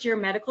 first-year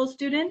medical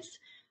students.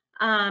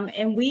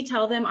 And we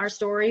tell them our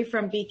story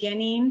from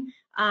beginning,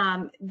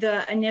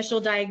 the initial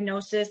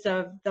diagnosis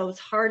of those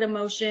hard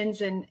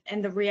emotions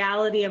and the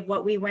reality of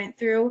what we went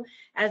through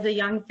as a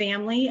young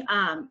family.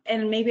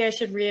 And maybe I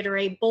should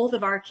reiterate, both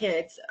of our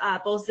kids,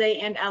 both Zay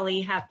and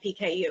Ellie, have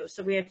PKU.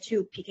 So we have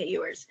 2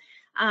 PKUers.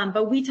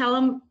 But we tell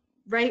them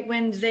right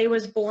when Zay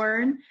was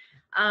born,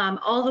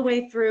 all the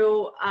way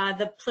through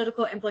the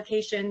political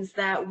implications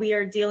that we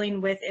are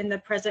dealing with in the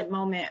present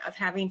moment of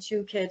having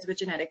 2 kids with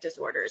genetic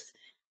disorders.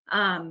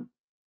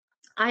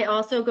 I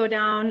also go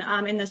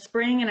down in the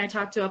spring and I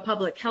talk to a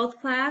public health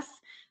class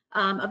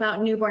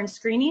about newborn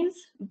screenings,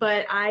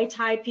 but I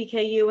tie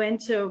PKU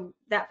into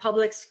that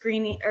public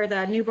screening or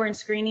the newborn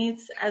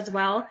screenings as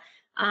well.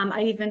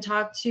 I even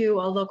talked to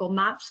a local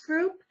MOPS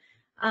group.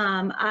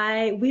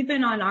 We've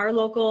been on our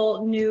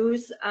local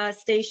news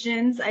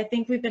stations. I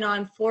think we've been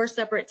on 4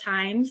 separate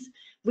times.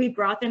 We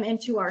brought them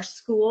into our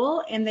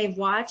school and they've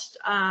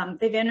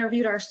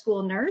interviewed our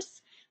school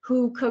nurse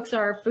who cooks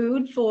our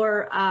food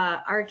for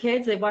our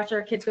kids. They've watched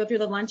our kids go through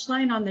the lunch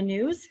line on the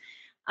news,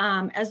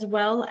 as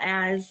well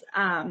as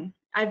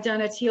I've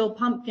done a teal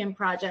pumpkin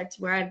project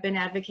where I've been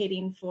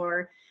advocating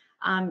for,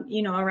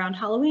 around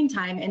Halloween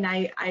time, and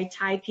I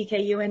tie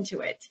PKU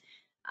into it.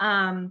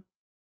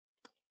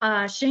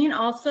 Shane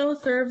also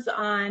serves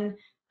on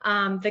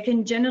the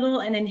Congenital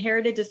and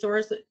Inherited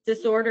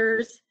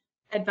Disorders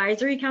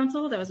Advisory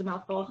Council, that was a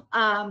mouthful,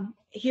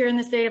 here in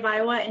the state of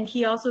Iowa, and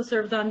he also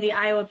serves on the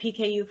Iowa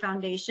PKU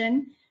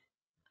Foundation.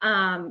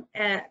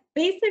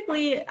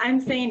 Basically, I'm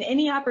saying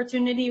any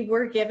opportunity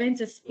we're given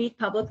to speak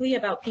publicly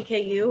about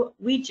PKU,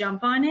 we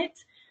jump on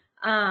it.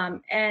 I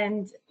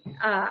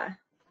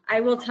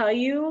will tell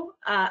you,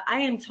 I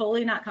am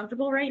totally not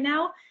comfortable right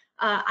now.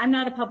 I'm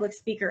not a public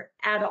speaker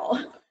at all.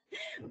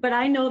 But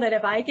I know that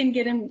if I can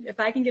get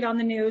on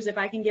the news, if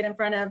I can get in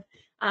front of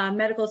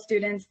medical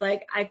students,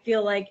 like I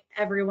feel like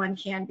everyone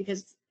can,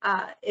 because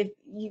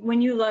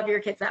when you love your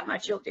kids that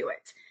much, you'll do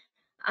it.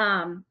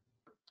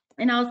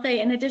 And I'll say,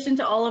 in addition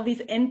to all of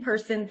these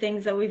in-person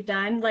things that we've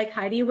done, like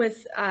Heidi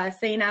was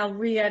saying, I'll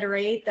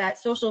reiterate that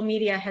social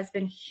media has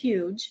been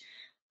huge.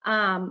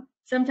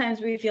 Sometimes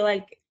we feel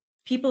like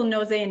people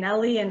know Zay and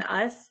Ellie and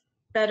us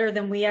better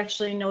than we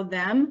actually know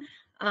them,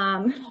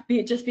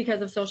 just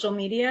because of social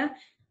media.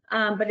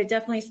 But it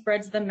definitely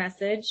spreads the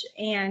message.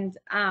 And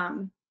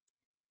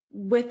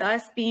with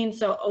us being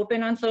so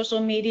open on social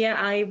media,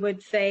 I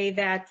would say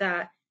that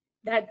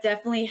that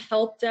definitely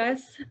helped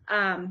us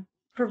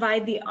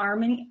provide the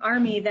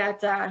army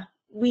that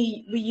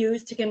we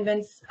used to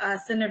convince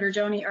Senator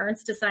Joni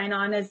Ernst to sign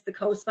on as the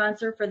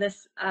co-sponsor for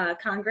this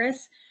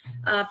Congress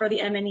for the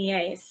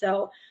MNEA.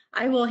 So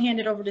I will hand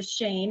it over to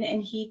Shane,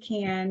 and he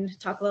can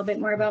talk a little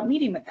bit more about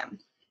meeting with them.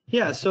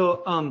 Yeah,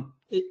 so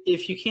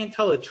if you can't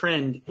tell a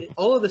trend,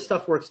 all of the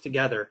stuff works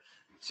together.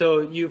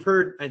 So you've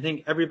heard, I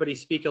think, everybody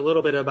speak a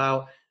little bit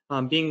about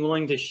being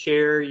willing to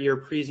share your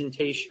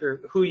presentation,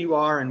 or who you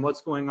are and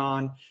what's going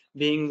on,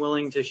 being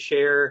willing to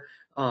share,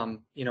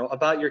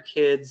 about your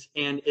kids.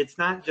 And it's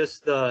not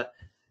just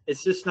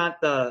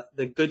not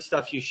the good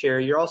stuff you share.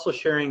 You're also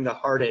sharing the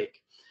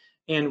heartache.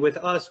 And with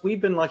us,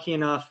 we've been lucky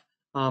enough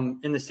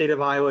in the state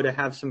of Iowa to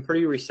have some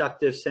pretty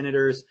receptive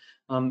senators.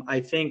 I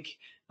think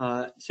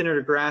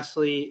Senator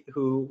Grassley,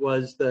 who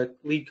was the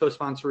lead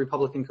co-sponsor,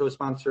 Republican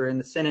co-sponsor in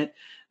the Senate,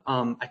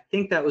 I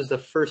think that was the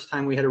first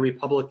time we had a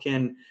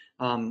Republican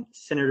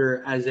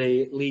senator as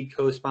a lead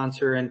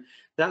co-sponsor, and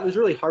that was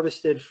really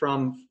harvested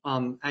from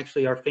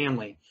actually our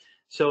family.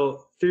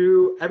 So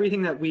through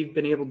everything that we've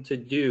been able to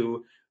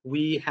do,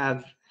 we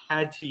have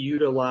had to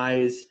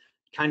utilize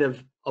kind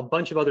of a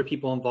bunch of other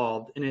people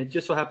involved. And it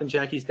just so happened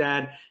Jackie's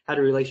dad had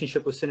a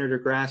relationship with Senator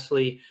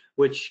Grassley,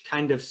 which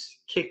kind of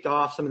kicked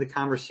off some of the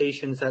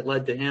conversations that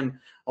led to him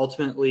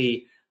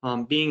ultimately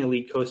being a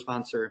lead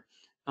co-sponsor.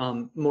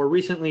 More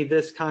recently,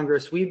 this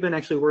Congress, we've been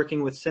actually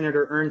working with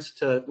Senator Ernst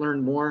to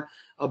learn more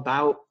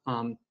about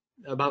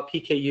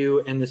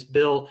PKU and this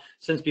bill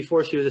since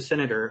before she was a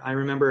senator. I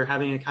remember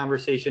having a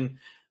conversation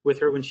with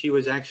her when she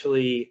was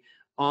actually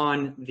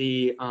on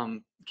the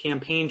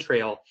campaign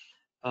trail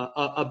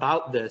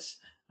about this.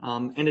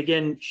 And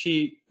again,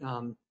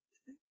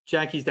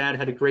 Jackie's dad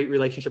had a great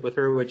relationship with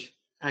her, which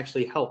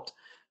actually helped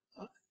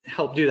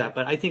do that.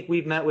 But I think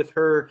we've met with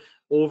her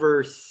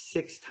over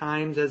 6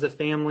 times as a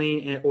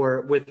family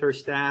or with her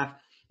staff,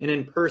 and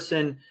in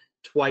person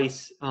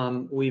twice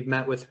we've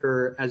met with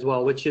her as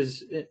well, which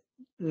is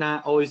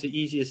not always the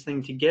easiest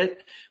thing to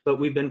get, but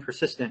we've been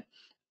persistent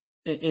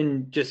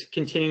in just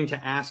continuing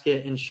to ask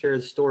it and share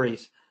the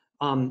stories.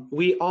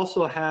 We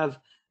also have,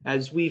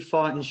 as we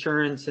fought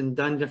insurance and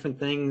done different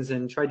things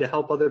and tried to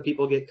help other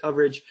people get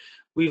coverage,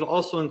 we've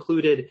also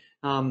included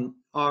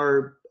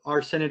our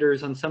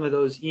senators on some of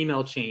those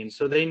email chains,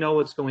 so they know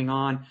what's going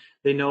on,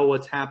 they know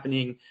what's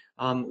happening.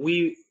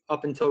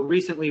 Up until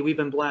recently, we've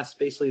been blessed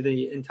basically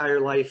the entire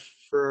life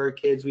for our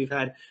kids. We've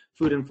had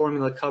food and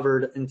formula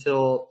covered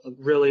until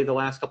really the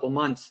last couple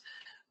months.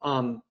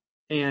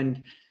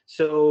 And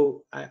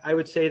so I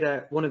would say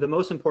that one of the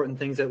most important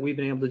things that we've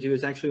been able to do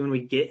is actually when we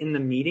get in the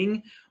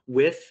meeting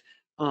with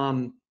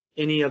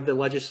any of the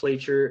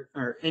legislature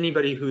or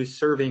anybody who's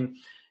serving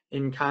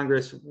in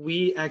Congress,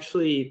 we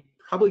actually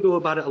probably go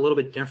about it a little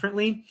bit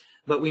differently,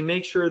 but we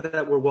make sure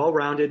that we're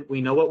well-rounded.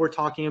 We know what we're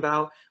talking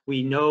about.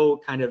 We know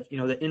kind of,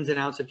 the ins and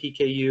outs of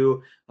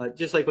PKU,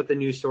 just like what the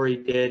news story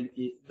did,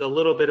 a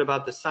little bit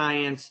about the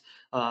science,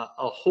 a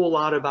whole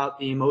lot about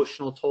the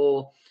emotional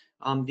toll.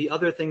 The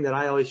other thing that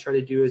I always try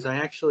to do is I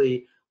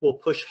actually will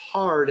push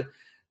hard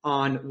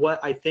on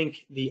what I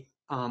think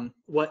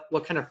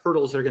what kind of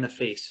hurdles they're going to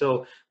face.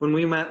 So when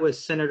we met with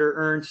Senator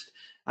Ernst,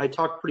 I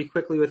talked pretty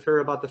quickly with her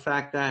about the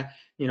fact that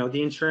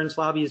the insurance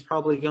lobby is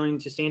probably going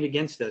to stand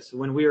against us.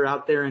 When we were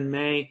out there in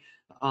May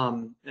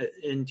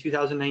in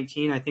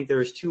 2019, I think there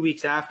was 2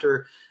 weeks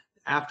after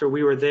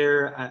we were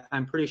there,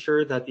 I'm pretty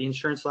sure that the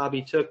insurance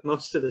lobby took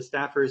most of the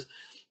staffers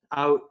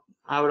out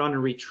on a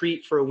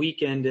retreat for a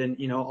weekend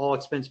and all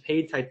expense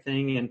paid type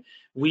thing, and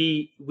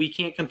we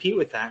can't compete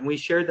with that. And we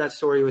shared that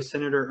story with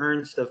Senator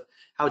Ernst of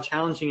how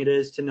challenging it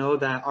is to know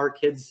that our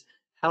kids'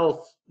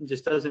 health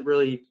just doesn't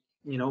really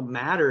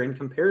matter in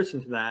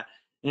comparison to that.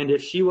 And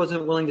if she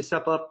wasn't willing to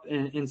step up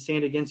and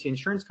stand against the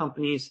insurance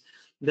companies,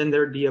 then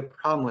there'd be a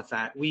problem with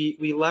that. We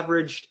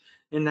leveraged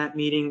in that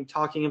meeting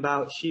talking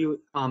about she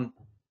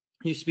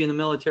used to be in the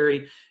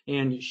military,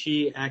 and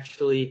she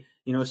actually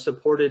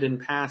supported and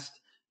passed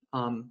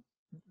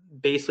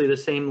basically the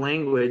same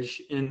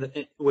language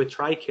with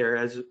TRICARE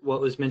as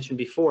what was mentioned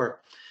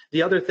before.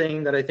 The other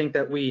thing that I think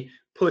that we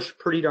push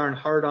pretty darn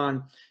hard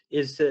on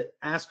is to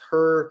ask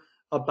her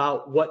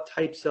about what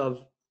types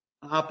of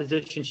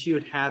opposition she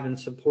would have in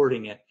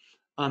supporting it.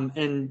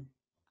 And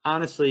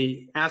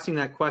honestly, asking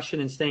that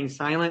question and staying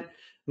silent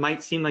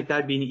might seem like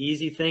that'd be an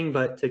easy thing,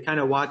 but to kind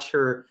of watch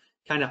her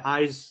kind of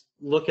eyes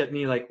look at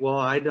me like, well,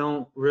 I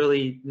don't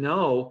really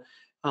know.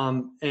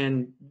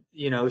 And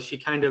she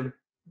kind of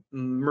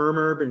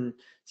murmured and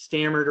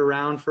stammered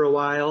around for a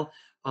while,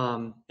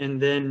 and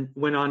then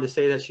went on to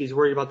say that she's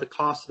worried about the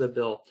cost of the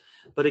bill.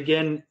 But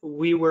again,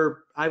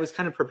 I was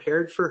kind of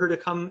prepared for her to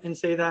come and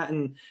say that,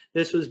 and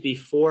this was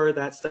before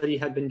that study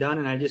had been done,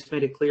 and I just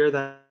made it clear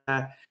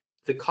that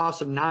the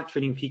cost of not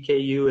treating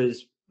PKU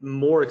is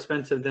more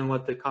expensive than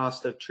what the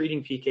cost of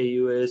treating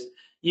PKU is,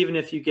 even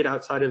if you get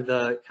outside of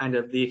the kind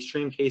of the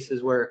extreme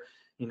cases where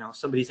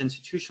somebody's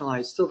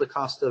institutionalized, still the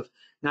cost of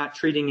not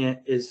treating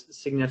it is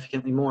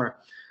significantly more.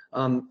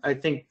 I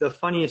think the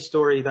funniest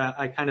story that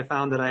I kind of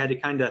found that I had to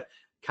kind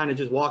of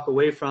just walk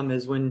away from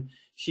is when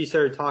she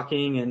started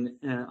talking,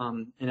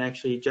 and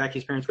actually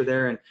Jackie's parents were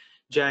there, and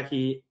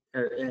Jackie's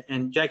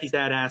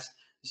dad asked,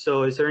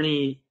 so is there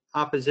any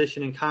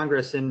opposition in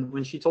Congress? And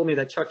when she told me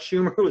that Chuck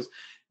Schumer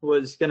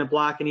was going to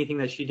block anything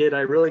that she did,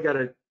 I really got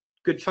a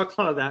good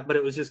chuckle out of that, but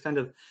it was just kind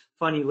of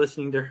funny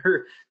listening to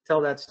her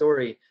tell that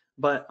story.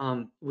 But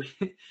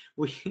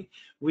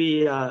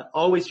we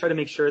always try to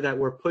make sure that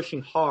we're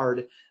pushing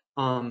hard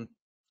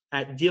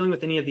at dealing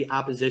with any of the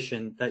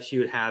opposition that she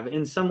would have.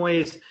 In some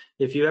ways,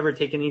 if you ever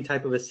take any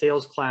type of a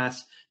sales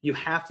class, you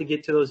have to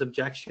get to those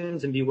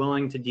objections and be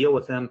willing to deal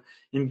with them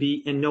and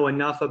know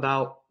enough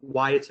about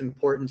why it's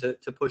important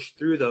to push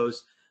through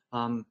those.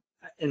 And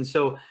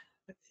so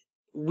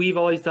we've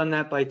always done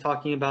that by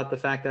talking about the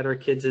fact that our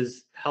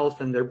kids'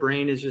 health and their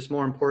brain is just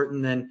more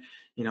important than,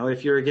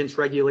 if you're against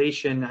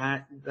regulation,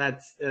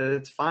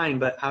 that's fine,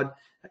 but how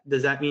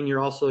does that mean you're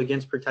also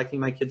against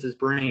protecting my kids'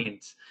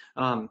 brains?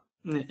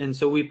 And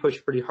so we push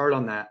pretty hard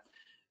on that.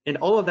 And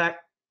all of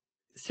that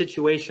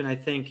situation, I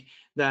think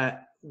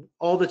that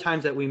all the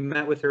times that we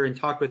met with her and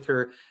talked with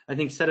her, I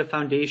think set a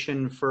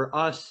foundation for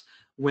us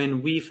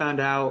when we found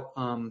out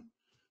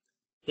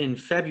in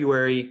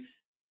February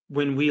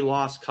when we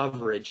lost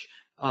coverage.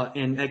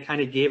 And that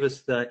kind of gave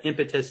us the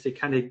impetus to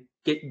kind of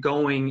get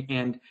going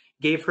and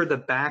gave her the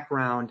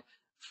background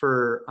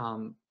for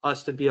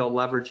us to be able to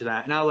leverage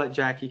that. And I'll let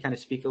Jackie kind of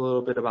speak a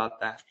little bit about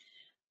that.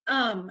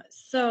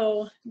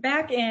 So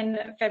back in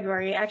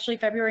February, actually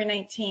February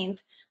 19th,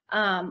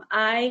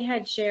 I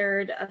had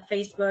shared a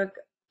Facebook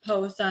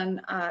post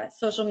on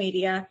social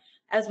media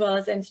as well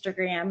as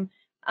Instagram.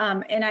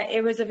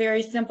 It was a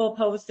very simple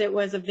post. It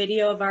was a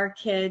video of our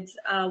kids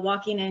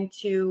walking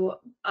into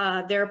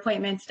their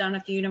appointments down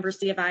at the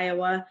University of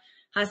Iowa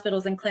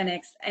hospitals and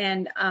clinics.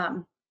 And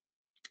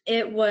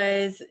it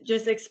was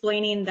just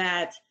explaining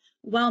that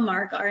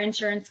Wellmark, our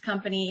insurance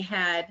company,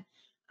 had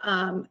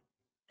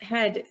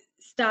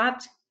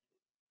stopped.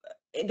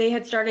 They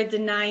had started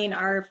denying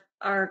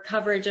our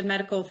coverage of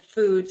medical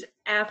foods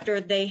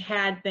after they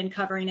had been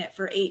covering it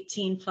for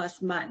 18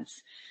 plus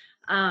months.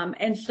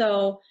 And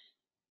so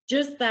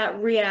just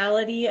that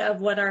reality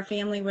of what our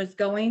family was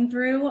going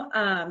through,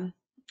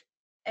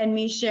 and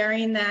me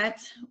sharing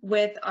that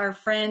with our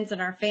friends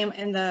and our family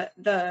and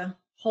the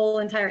whole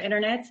entire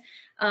internet,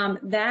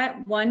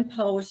 that one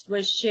post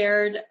was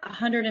shared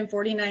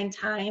 149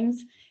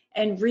 times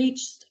and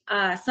reached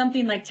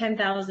something like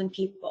 10,000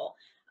 people.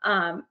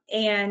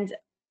 And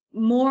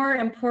more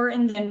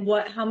important than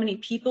how many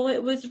people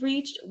it was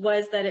reached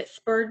was that it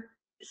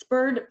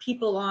spurred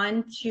people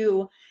on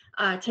to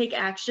take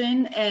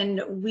action.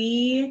 And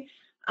we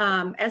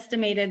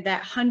estimated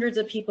that hundreds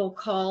of people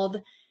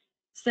called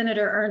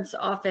Senator Ernst's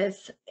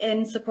office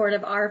in support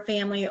of our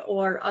family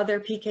or other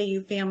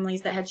PKU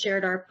families that had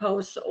shared our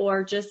posts,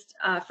 or just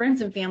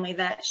friends and family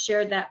that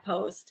shared that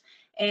post,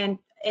 and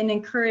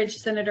encouraged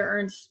Senator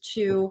Ernst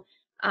to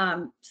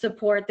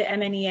support the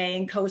MNEA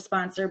and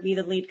co-sponsor, be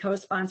the lead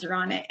co-sponsor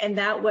on it. And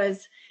that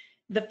was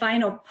the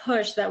final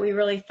push that we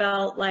really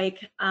felt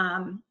like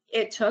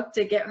it took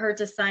to get her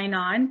to sign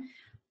on.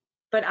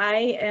 But I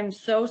am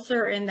so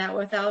certain that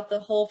without the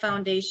whole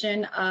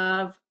foundation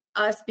of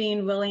us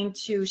being willing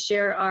to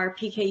share our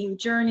PKU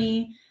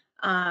journey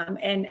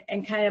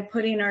and kind of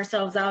putting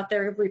ourselves out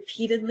there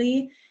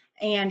repeatedly,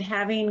 and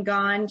having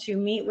gone to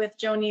meet with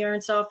Joni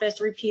Ernst's office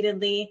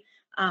repeatedly,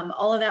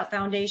 all of that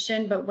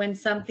foundation. But when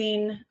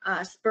something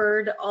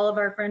spurred all of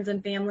our friends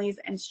and families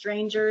and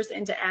strangers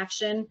into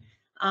action,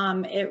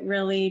 it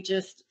really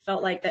just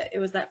felt like that it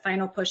was that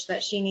final push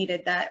that she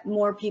needed, that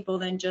more people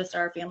than just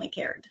our family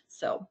cared.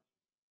 So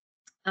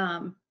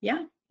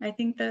yeah, I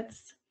think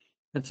that's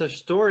a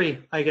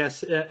story, I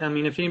guess. I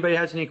mean, if anybody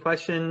has any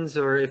questions,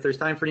 or if there's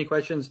time for any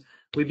questions,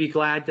 we'd be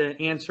glad to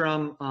answer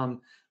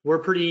them. We're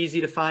pretty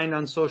easy to find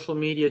on social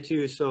media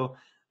too. So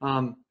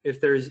if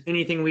there's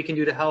anything we can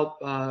do to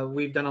help,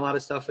 we've done a lot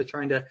of stuff with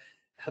trying to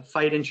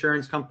fight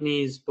insurance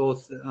companies,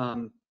 both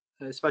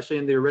especially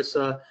in the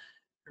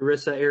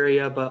ERISA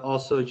area, but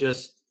also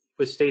just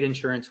with state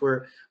insurance.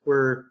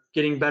 We're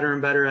getting better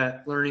and better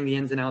at learning the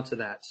ins and outs of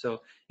that.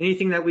 So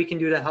anything that we can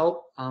do to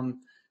help,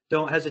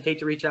 don't hesitate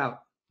to reach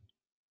out.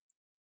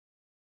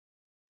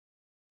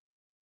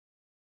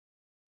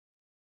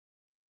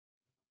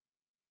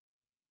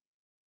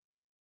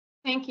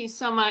 Thank you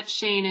so much,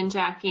 Shane and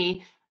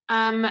Jackie.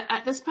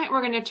 At this point,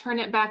 we're going to turn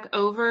it back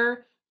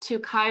over to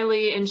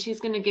Kylie, and she's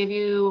going to give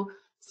you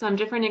some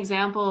different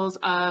examples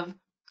of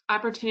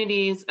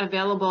opportunities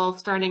available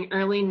starting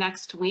early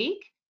next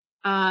week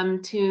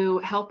to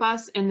help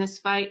us in this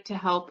fight, to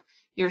help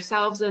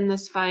yourselves in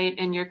this fight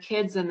and your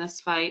kids in this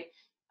fight.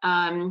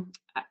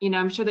 You know,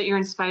 I'm sure that you're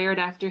inspired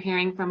after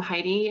hearing from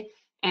Heidi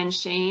and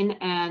Shane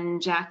and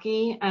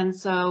Jackie, and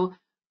so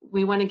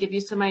we want to give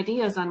you some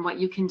ideas on what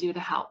you can do to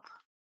help.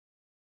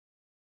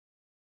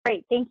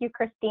 Great, thank you,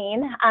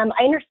 Christine.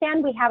 I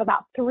understand we have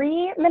about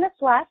 3 minutes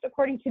left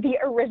according to the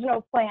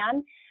original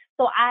plan.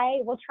 So I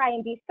will try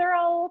and be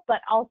thorough, but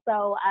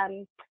also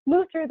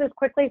move through this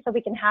quickly so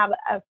we can have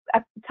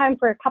a time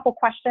for a couple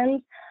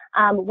questions.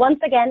 Once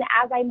again,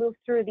 as I move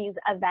through these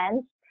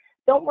events,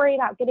 don't worry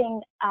about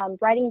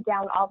writing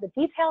down all the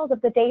details of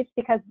the dates,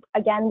 because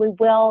again, we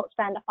will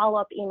send a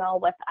follow-up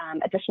email with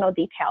additional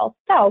details.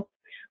 So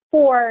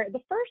for the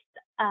first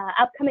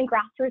upcoming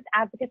grassroots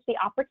advocacy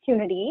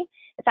opportunity,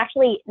 it's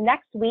actually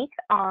next week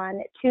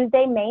on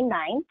Tuesday, May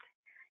 9th.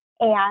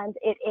 And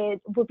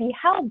will be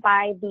held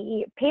by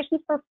the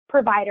Patients for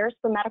Providers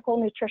for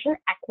Medical Nutrition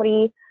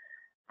Equity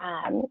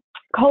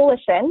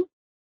Coalition.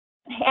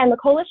 And the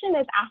coalition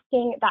is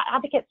asking that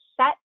advocates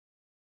set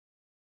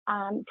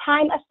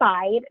time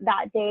aside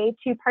that day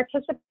to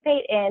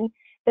participate in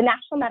the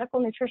National Medical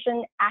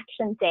Nutrition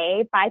Action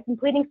Day by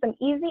completing some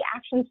easy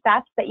action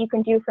steps that you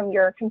can do from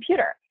your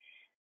computer.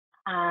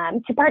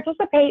 To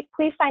participate,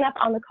 please sign up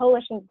on the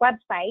coalition's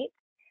website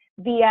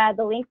via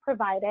the link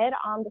provided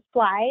on the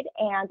slide,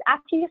 and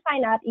after you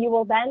sign up, you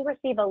will then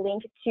receive a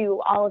link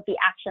to all of the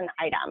action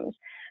items.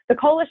 The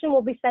coalition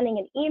will be sending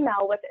an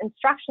email with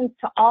instructions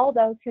to all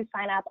those who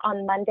sign up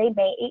on Monday,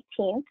 May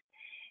 18th.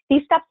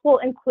 These steps will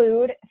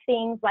include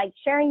things like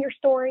sharing your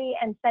story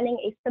and sending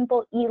a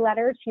simple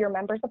e-letter to your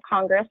members of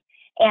Congress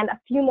and a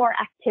few more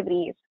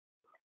activities.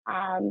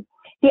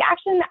 The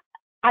action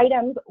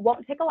items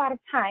won't take a lot of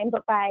time,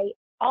 but by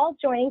all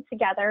joining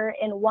together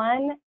in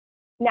one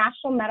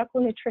National Medical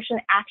Nutrition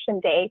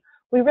Action Day,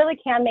 we really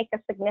can make a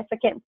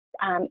significant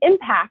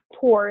impact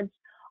towards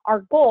our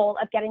goal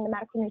of getting the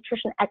Medical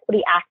Nutrition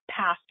Equity Act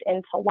passed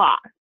into law.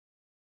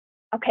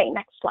 Okay,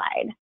 next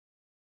slide.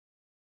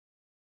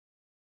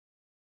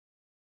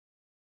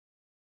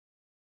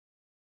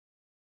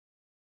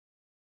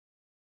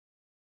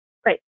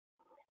 Great.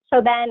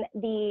 So then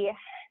the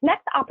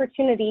next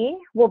opportunity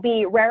will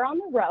be Rare on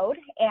the Road.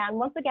 And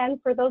once again,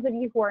 for those of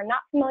you who are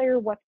not familiar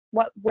with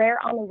what Rare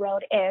on the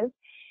Road is,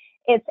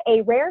 it's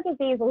a rare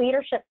disease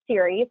leadership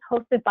series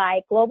hosted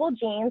by Global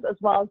Genes as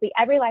well as the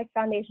Every Life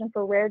Foundation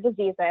for Rare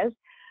Diseases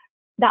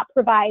that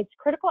provides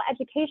critical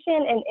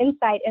education and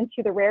insight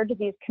into the rare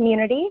disease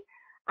community.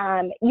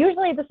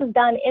 Usually this is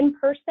done in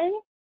person,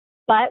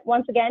 but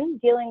once again,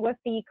 dealing with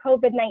the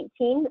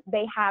COVID-19,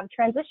 they have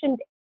transitioned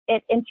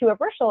it into a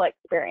virtual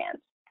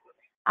experience.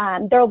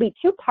 There will be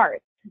two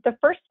parts. The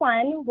first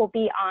one will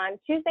be on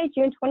Tuesday,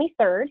 June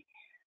 23rd,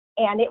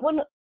 and it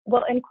will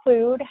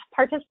include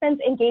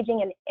participants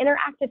engaging in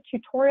interactive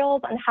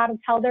tutorials on how to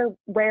tell their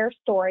rare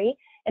story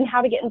and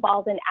how to get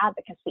involved in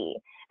advocacy.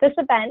 This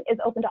event is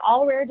open to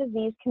all rare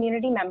disease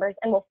community members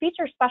and will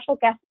feature special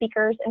guest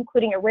speakers,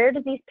 including a rare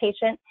disease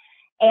patient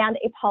and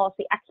a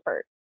policy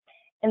expert.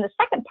 And the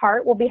second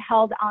part will be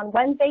held on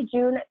Wednesday,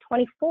 June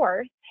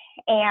 24th,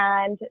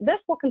 and this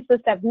will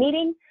consist of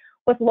meeting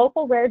with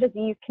local rare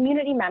disease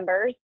community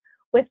members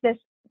with this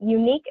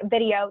unique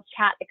video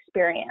chat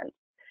experience.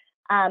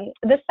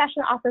 This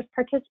session offers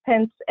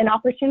participants an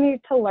opportunity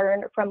to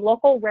learn from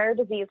local rare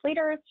disease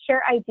leaders,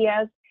 share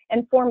ideas,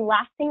 and form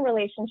lasting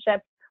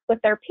relationships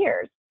with their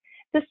peers.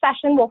 This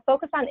session will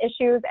focus on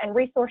issues and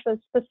resources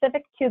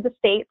specific to the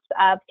states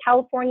of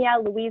California,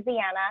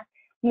 Louisiana,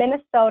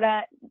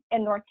 Minnesota,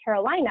 and North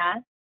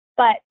Carolina,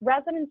 but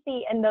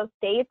residency in those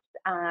states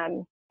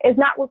is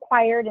not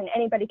required and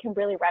anybody can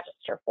really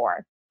register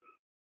for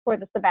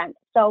this event.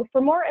 So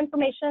for more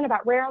information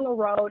about Rare on the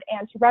Road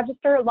and to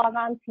register, log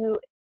on to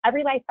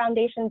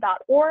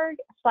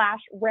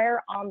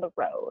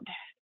everylifefoundation.org/rareontheroad.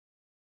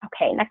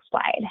 Okay, next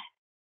slide.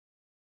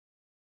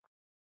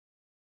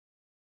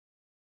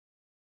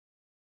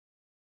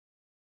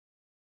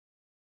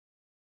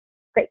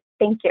 Great,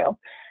 thank you.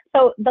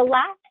 So the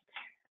last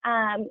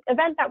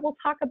event that we'll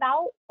talk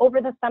about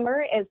over the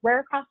summer is Rare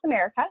Across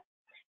America.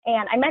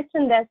 And I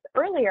mentioned this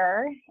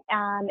earlier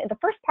in the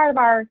first part of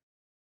our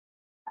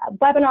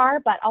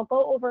webinar, but I'll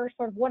go over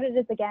sort of what it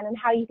is again and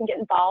how you can get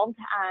involved.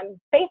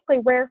 Basically,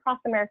 Rare Across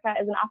America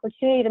is an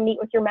opportunity to meet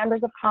with your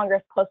members of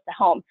Congress close to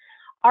home.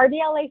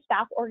 RDLA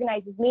staff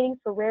organizes meetings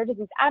for rare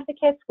disease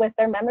advocates with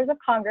their members of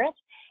Congress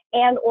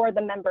and or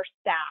the member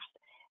staff.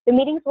 The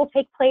meetings will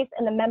take place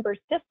in the member's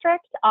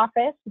district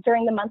office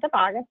during the month of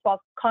August while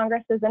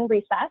Congress is in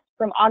recess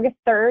from August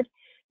 3rd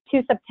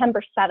to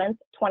September 7th,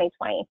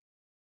 2020.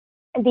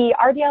 The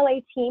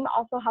RDLA team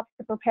also helps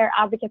to prepare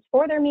advocates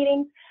for their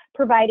meetings,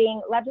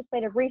 providing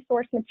legislative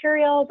resource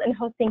materials and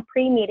hosting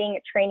pre-meeting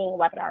training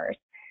webinars.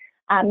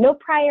 No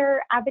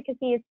prior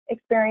advocacy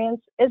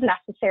experience is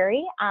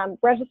necessary.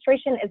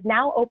 Registration is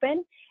now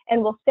open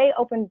and will stay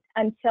open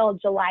until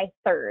July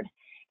 3rd.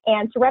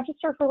 And to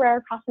register for Rare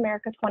Across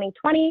America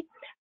 2020,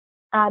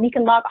 you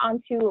can log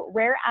on to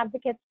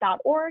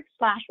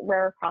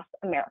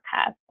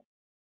rareadvocates.org/rareacrossamerica.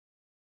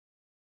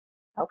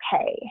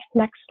 Okay,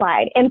 next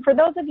slide. And for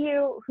those of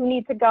you who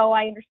need to go,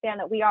 I understand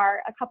that we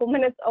are a couple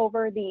minutes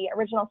over the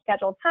original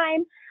scheduled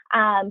time,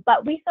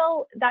 but we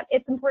feel that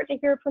it's important to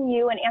hear from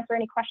you and answer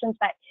any questions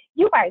that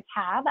you guys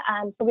have.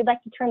 So we'd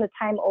like to turn the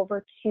time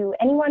over to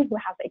anyone who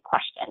has a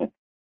question.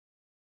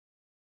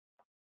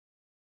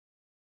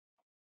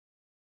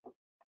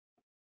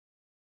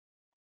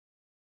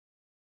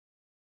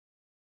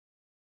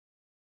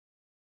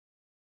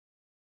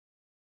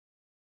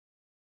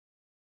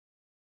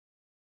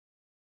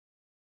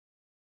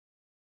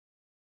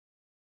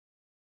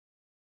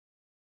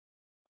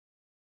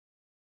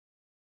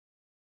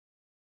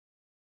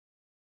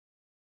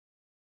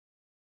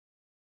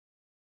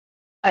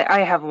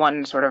 I have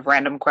one sort of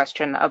random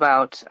question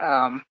about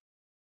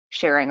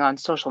sharing on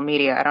social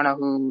media. I don't know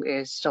who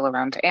is still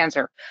around to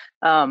answer.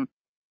 Does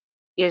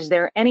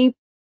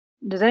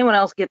anyone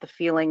else get the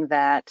feeling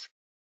that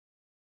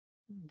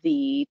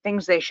the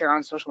things they share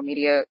on social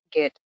media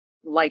get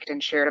liked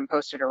and shared and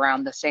posted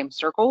around the same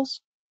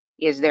circles?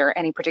 Is there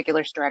any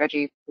particular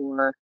strategy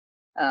for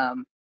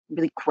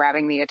really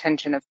grabbing the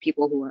attention of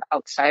people who are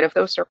outside of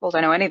those circles? I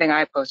know anything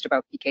I post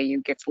about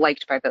PKU gets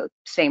liked by the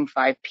same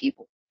 5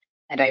 people.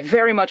 And I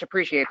very much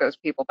appreciate those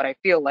people, but I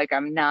feel like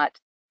I'm not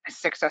as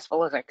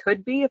successful as I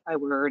could be if I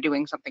were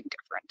doing something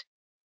different.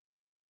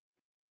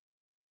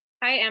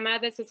 Hi, Emma.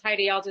 This is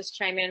Heidi. I'll just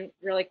chime in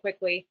really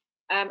quickly.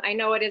 I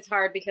know it is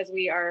hard because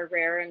we are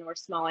rare and we're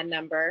small in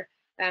number.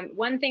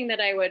 One thing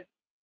that I would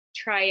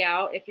try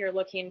out if you're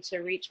looking to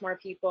reach more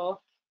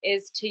people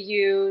is to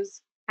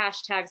use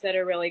hashtags that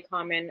are really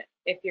common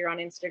if you're on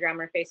Instagram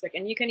or Facebook,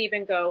 and you can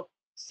even go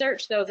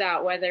search those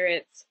out, whether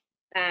it's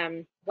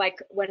like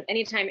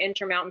anytime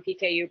Intermountain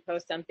PKU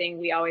posts something,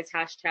 we always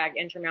hashtag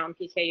Intermountain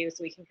PKU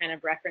so we can kind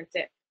of reference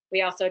it.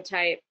 We also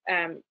type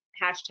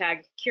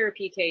hashtag cure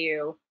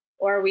PKU,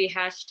 or we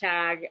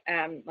hashtag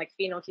like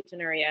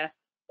phenylketonuria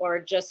or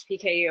just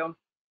PKU.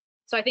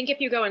 So I think if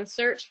you go and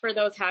search for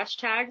those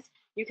hashtags,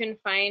 you can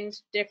find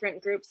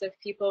different groups of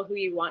people who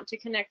you want to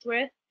connect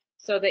with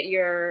so that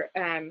your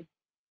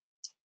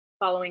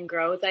following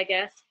grows, I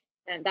guess.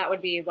 And that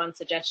would be one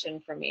suggestion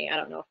for me. I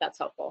don't know if that's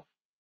helpful.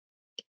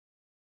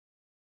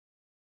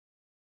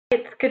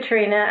 It's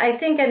Katrina. I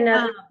think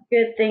another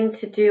good thing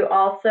to do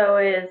also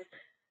is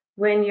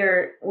when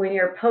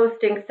you're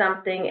posting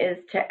something is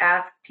to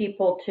ask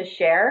people to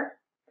share.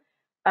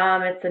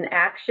 It's an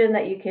action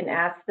that you can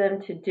ask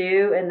them to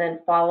do and then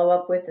follow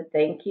up with a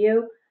thank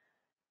you.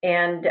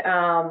 And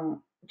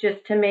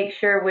just to make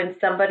sure when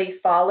somebody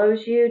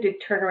follows you to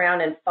turn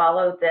around and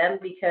follow them,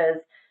 because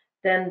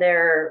then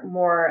they're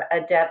more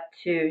adept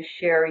to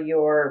share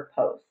your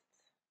posts.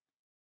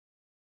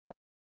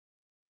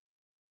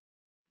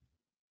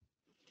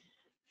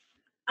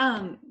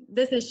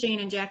 This is Shane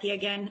and Jackie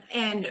again,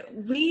 and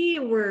we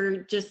were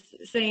just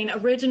saying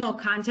original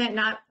content,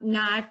 not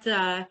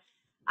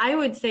I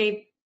would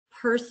say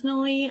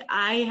personally,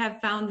 I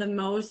have found the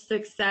most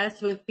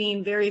success with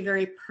being very,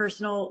 very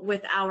personal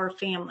with our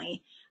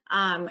family.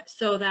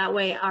 So that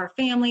way our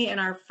family and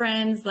our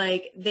friends,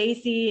 like they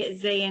see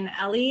Zay and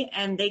Ellie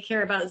and they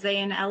care about Zay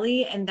and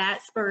Ellie, and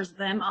that spurs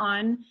them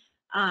on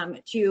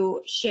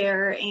to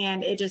share,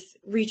 and it just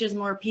reaches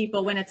more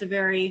people when it's a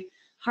very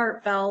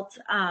heartfelt.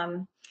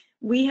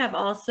 We have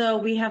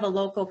a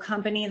local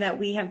company that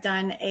we have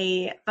done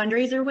a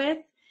fundraiser with,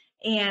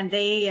 and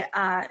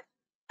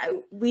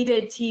we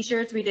did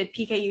t-shirts, we did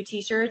PKU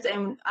t-shirts,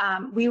 and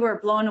we were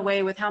blown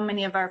away with how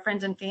many of our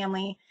friends and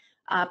family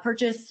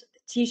purchased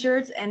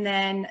t-shirts. And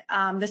then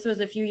this was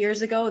a few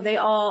years ago,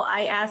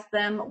 I asked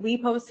them,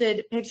 we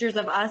posted pictures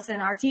of us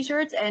in our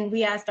t-shirts, and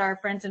we asked our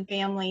friends and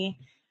family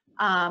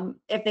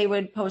if they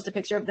would post a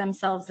picture of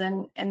themselves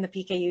in the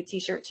PKU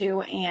t-shirt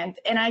too. And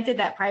I did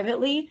that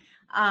privately,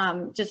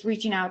 just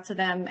reaching out to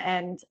them,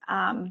 and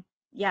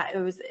yeah,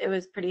 it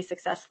was pretty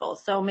successful.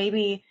 So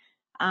maybe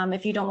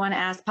if you don't want to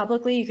ask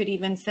publicly, you could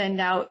even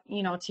send out,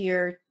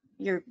 to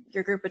your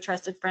group of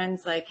trusted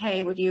friends, like,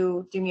 hey, would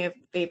you do me a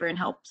favor and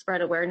help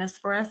spread awareness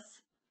for us?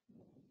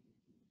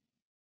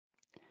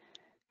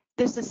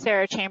 This is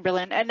Sarah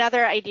Chamberlain.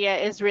 Another idea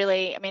is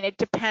really, it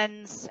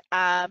depends.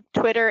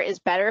 Twitter is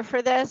better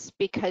for this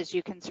because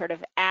you can sort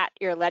of at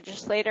your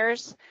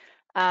legislators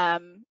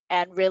and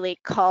really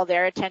call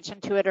their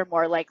attention to it, or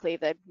more likely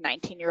the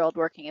 19-year-old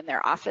working in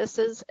their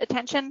office's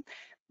attention.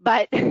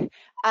 But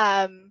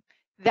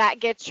that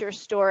gets your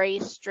story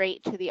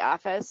straight to the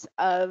office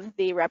of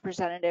the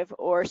representative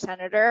or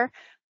senator.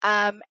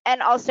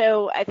 And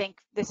also, I think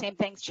the same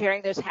thing,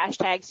 sharing those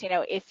hashtags.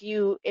 If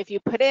you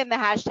put in the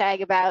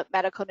hashtag about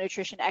medical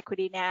nutrition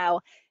equity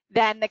now,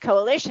 then the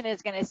coalition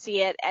is going to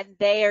see it, and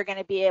they are going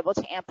to be able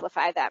to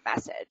amplify that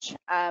message.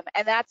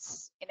 And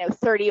that's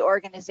 30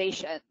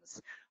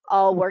 organizations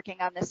all working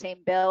on the same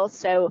bill.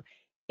 So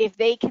if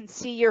they can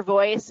see your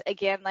voice,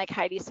 again, like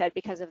Heidi said,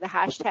 because of the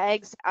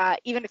hashtags,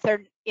 even if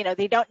they're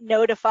they don't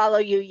know to follow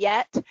you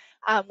yet,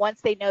 once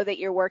they know that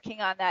you're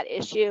working on that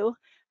issue,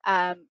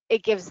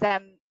 it gives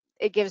them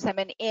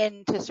an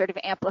in to sort of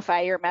amplify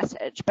your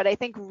message. But I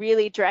think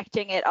really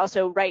directing it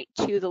also right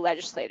to the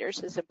legislators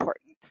is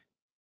important.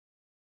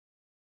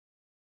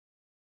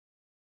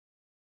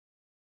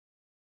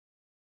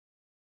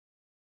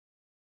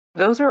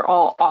 Those are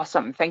all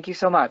awesome. Thank you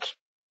so much.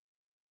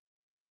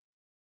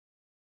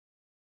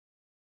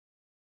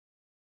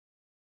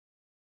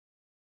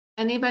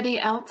 Anybody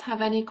else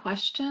have any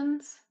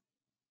questions?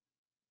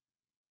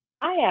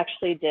 I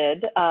actually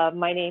did.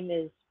 My name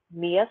is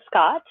Mia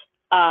Scott.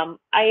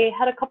 I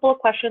had a couple of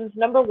questions.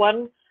 Number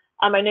one,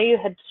 I know you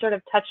had sort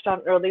of touched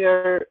on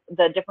earlier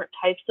the different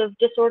types of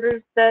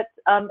disorders that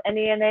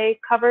MNEA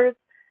covers,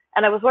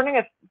 and I was wondering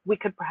if we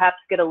could perhaps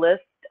get a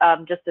list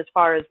just as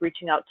far as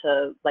reaching out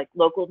to like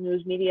local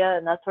news media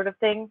and that sort of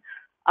thing,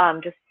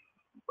 just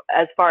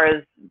as far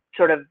as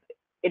sort of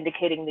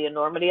indicating the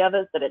enormity of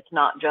it, that it's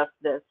not just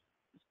this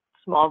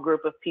small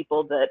group of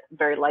people that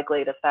very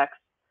likely it affects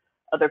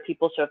other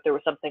people. So if there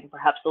was something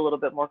perhaps a little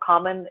bit more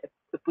common,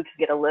 if we could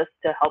get a list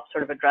to help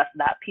sort of address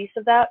that piece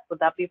of that, would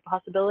that be a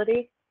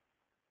possibility?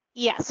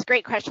 Yes,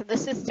 great question.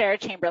 This is Sarah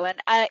Chamberlain.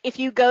 If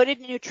you go to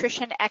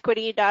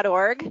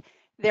nutritionequity.org,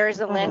 there's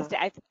a list.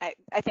 I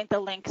think the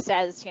link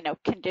says,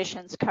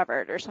 conditions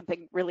covered or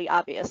something really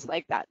obvious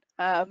like that.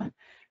 I'm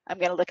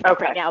going to look it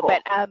up right now, cool.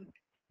 But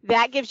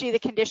that gives you the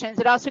conditions.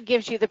 It also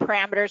gives you the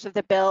parameters of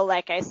the bill,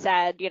 like I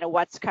said,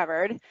 what's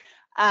covered.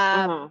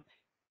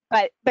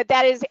 But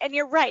that is, and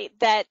you're right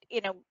that,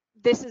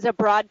 this is a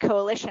broad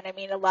coalition.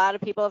 A lot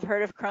of people have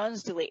heard of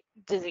Crohn's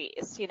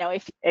disease,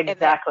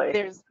 exactly.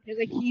 There's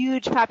a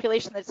huge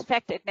population that's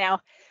affected. Now,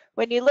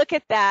 when you look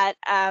at that,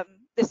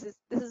 this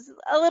is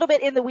a little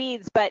bit in the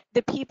weeds, but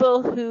the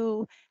people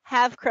who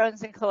have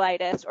Crohn's and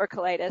colitis or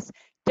colitis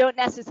don't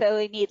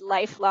necessarily need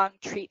lifelong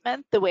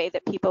treatment the way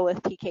that people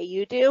with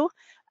PKU do.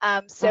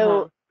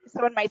 So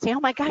someone might say, oh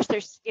my gosh,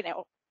 there's,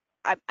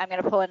 I'm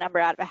going to pull a number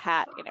out of a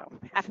hat,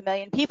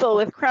 500,000 people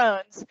with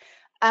Crohn's.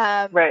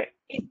 Right.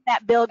 Is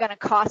that bill going to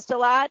cost a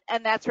lot?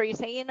 And that's where you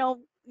say,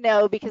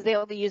 no, because they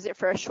only use it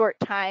for a short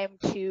time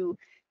to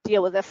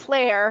deal with a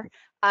flare.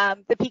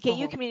 The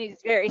PKU community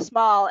is very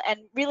small, and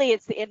really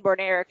it's the inborn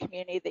error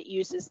community that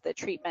uses the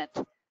treatment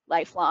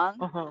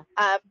lifelong.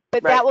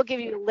 But that will give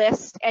you a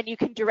list, and you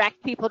can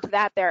direct people to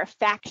that. There are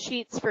fact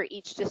sheets for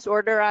each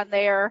disorder on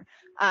there.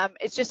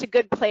 It's just a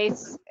good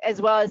place,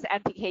 as well as the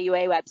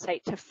NPKUA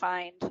website, to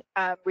find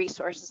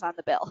resources on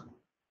the bill.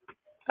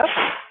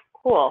 Okay,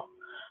 cool.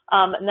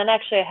 And then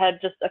actually I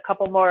had just a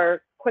couple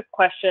more quick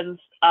questions.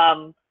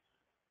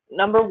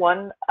 Number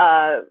one,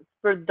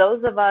 for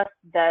those of us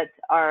that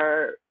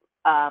are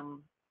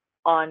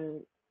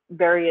on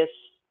various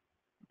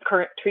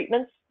current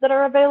treatments that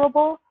are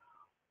available,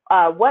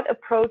 what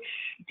approach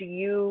do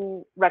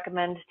you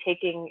recommend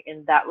taking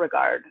in that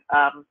regard?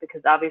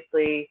 Because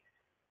obviously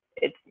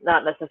it's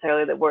not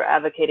necessarily that we're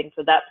advocating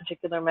for that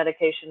particular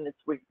medication.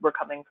 We're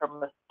coming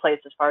from a place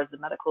as far as the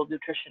medical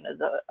nutrition as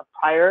a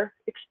prior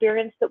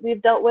experience that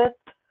we've dealt with.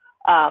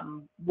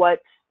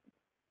 What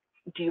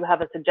do you have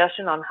a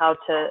suggestion on how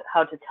to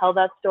tell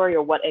that story,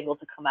 or what angle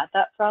to come at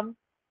that from?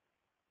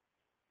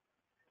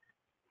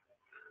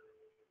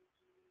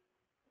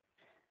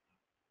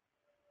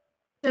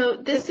 So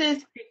this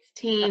is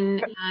Christine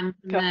from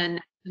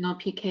the National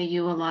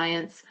PKU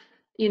Alliance.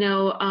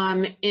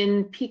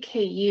 In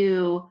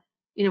PKU,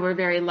 we're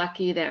very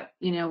lucky that,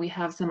 we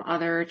have some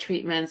other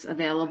treatments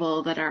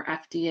available that are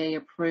FDA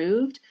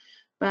approved,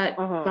 but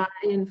by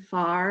and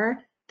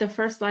far, the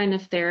first line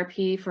of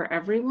therapy for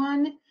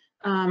everyone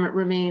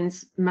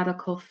remains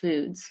medical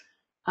foods,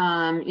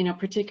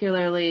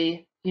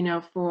 particularly,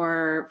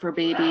 for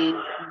babies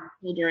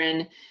and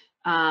children,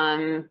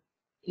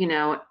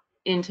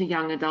 into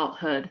young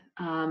adulthood,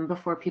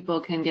 before people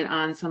can get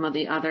on some of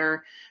the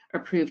other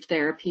approved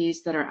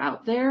therapies that are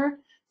out there.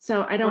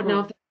 So I don't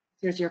know if that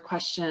answers your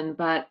question,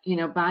 but,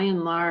 by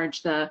and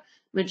large, the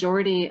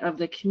majority of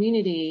the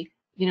community,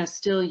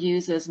 still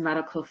uses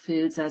medical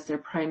foods as their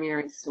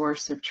primary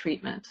source of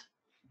treatment.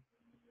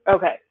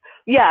 Okay.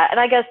 Yeah,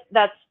 and I guess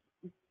that's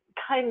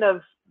kind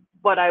of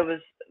what I was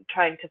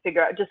trying to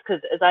figure out, just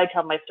because as I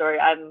tell my story,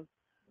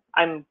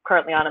 I'm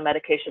currently on a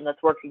medication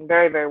that's working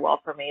very, very well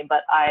for me,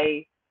 but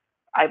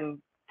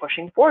I'm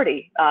pushing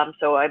 40.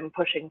 So I'm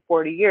pushing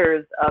 40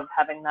 years of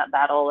having that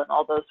battle and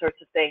all those sorts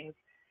of things.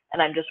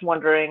 And I'm just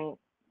wondering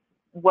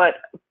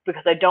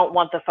because I don't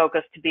want the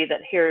focus to be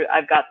that here,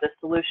 I've got this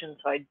solution,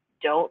 so I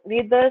don't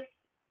need this.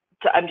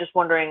 I'm just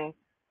wondering,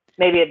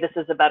 maybe this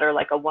is a better,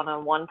 like a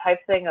one-on-one type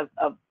thing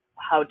of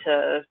how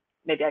to,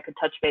 maybe I could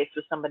touch base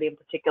with somebody in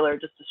particular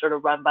just to sort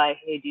of run by,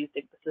 hey, do you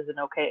think this is an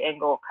okay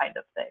angle kind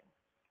of thing?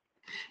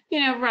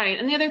 Right.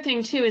 And the other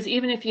thing too is,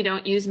 even if you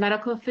don't use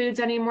medical foods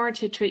anymore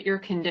to treat your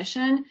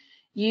condition,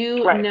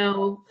 you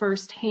know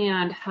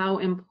firsthand how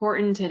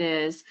important it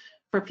is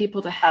for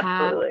people to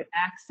have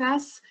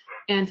access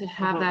and to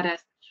have that as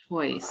a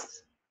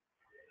choice.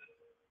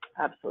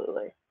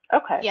 Absolutely.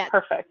 Okay, yeah,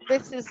 perfect.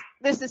 This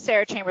is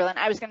Sarah Chamberlain.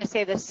 I was going to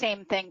say the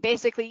same thing.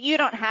 Basically, you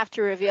don't have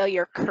to reveal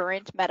your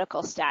current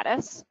medical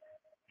status.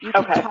 You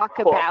can talk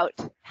about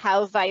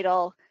how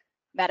vital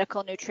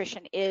medical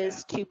nutrition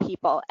is to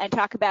people, and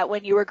talk about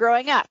when you were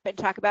growing up, and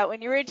talk about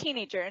when you were a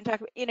teenager, and talk,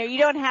 you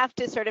don't have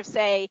to sort of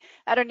say,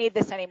 I don't need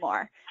this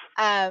anymore.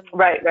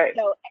 Right.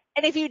 So,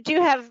 and if you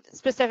do have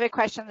specific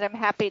questions, I'm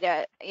happy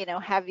to,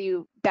 have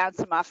you bounce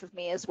them off of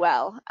me as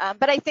well.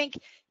 But I think,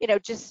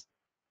 just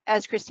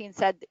as Christine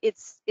said,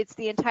 it's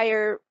the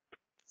entire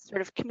sort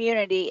of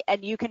community,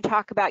 and you can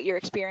talk about your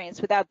experience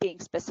without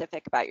being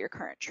specific about your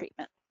current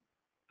treatment.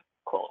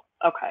 Cool.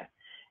 Okay.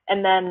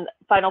 And then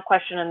final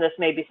question, and this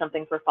may be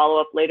something for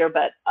follow-up later,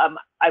 but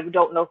I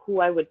don't know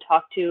who I would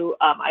talk to.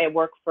 I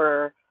work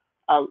for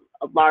a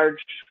large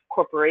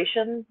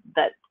corporation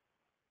that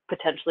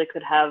potentially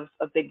could have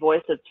a big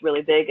voice that's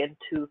really big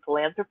into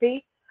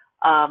philanthropy.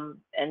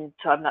 And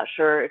so I'm not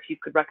sure if you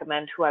could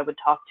recommend who I would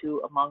talk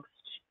to amongst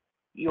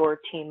your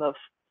team of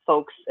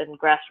folks and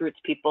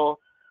grassroots people,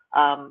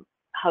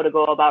 how to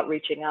go about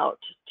reaching out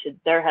to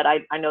their head.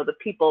 I know the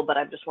people, but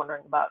I'm just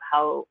wondering about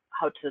how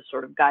to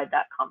sort of guide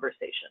that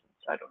conversation.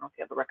 So I don't know if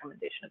you have a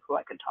recommendation of who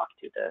I could talk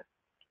to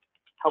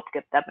help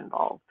get them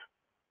involved.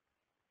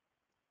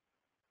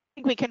 I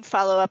think we can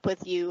follow up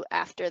with you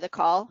after the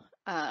call.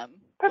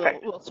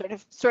 Perfect. We'll sort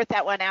of sort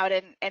that one out,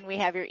 and we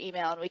have your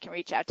email, and we can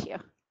reach out to you.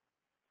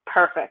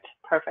 Perfect.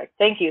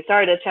 Thank you.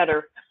 Sorry to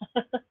chatter.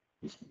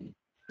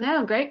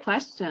 No, great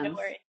questions. Don't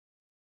worry.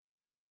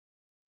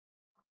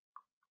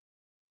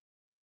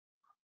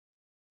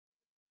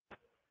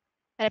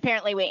 And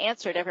apparently we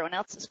answered everyone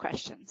else's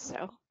questions,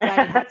 so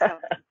glad you had some.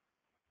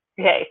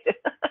 Yay.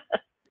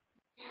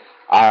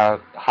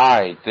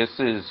 Hi, this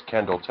is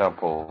Kendall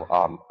Temple.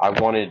 I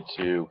wanted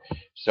to,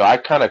 so I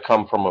kind of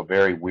come from a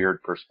very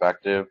weird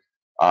perspective.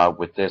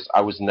 with this.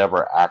 I was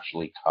never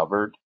actually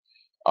covered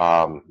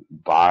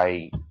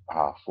by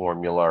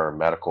formula or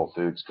medical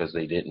foods because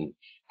they didn't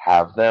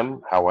have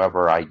them.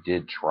 However, I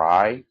did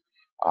try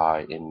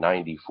in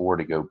 '94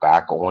 to go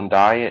back on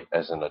diet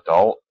as an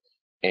adult,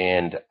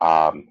 and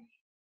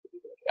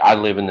I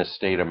live in the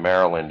state of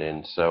Maryland,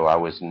 and so I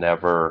was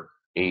never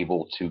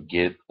able to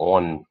get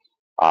on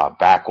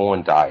back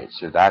on diet.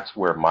 So that's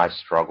where my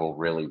struggle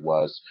really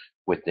was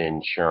with the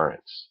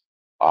insurance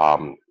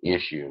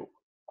issue.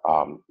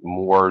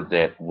 More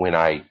that when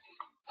I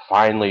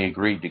finally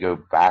agreed to go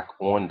back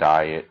on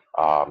diet,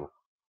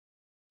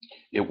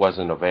 it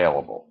wasn't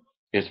available.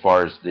 As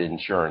far as the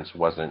insurance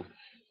wasn't,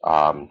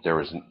 there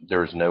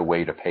was no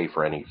way to pay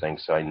for anything,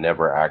 so I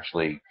never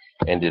actually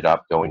ended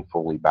up going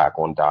fully back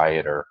on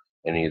diet or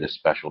any of the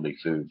specialty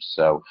foods.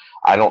 So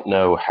I don't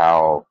know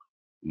how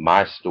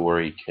my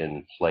story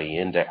can play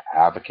into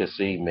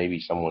advocacy. Maybe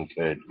someone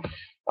could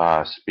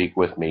speak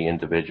with me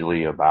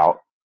individually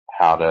about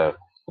how to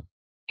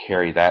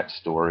carry that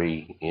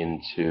story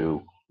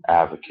into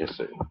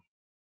advocacy.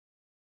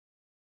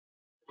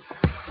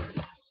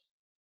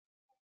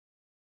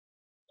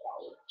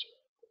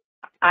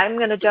 I'm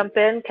going to jump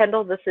in.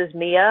 Kendall, this is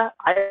Mia.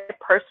 I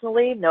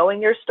personally,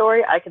 knowing your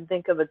story, I can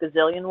think of a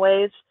gazillion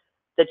ways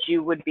that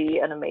you would be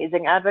an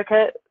amazing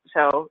advocate.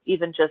 So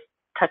even just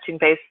touching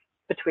base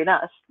between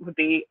us would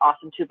be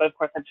awesome too. But of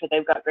course, I'm sure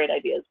they've got great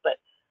ideas. But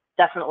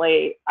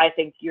definitely, I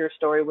think your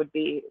story would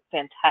be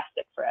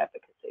fantastic for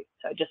advocacy.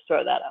 So I just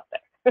throw that out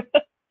there.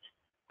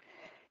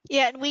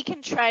 Yeah, and we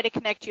can try to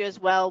connect you as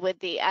well with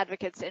the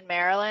advocates in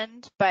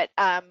Maryland, but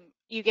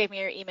you gave me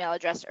your email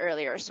address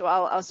earlier, so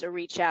I'll also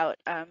reach out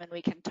and we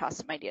can toss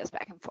some ideas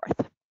back and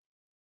forth.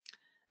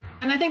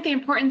 And I think the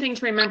important thing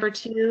to remember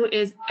too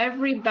is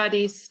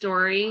everybody's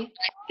story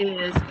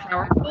is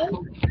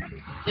powerful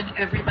and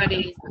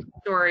everybody's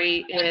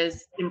story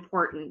is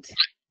important.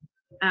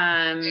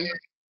 And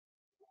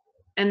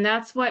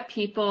that's what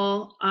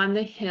people on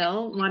the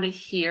Hill want to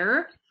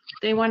hear.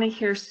 They want to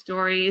hear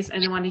stories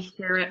and they want to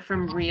hear it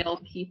from real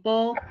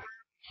people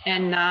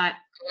and not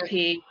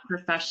paid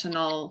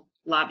professional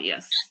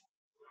lobbyists.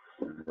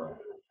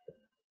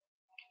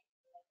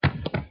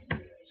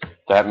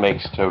 That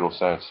makes total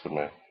sense to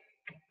me.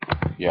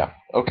 Yeah,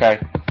 okay.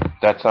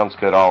 That sounds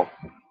good. I'll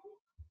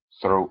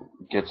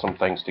get some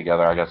things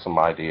together. I got some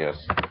ideas.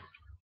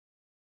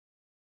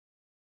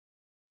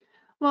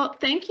 Well,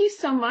 thank you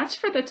so much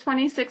for the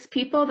 26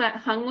 people that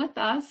hung with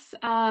us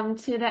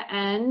to the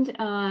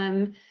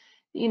end.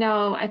 You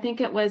know, I think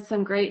it was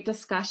some great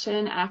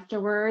discussion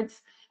afterwards.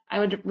 I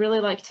would really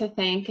like to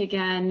thank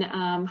again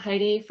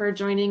Heidi for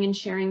joining and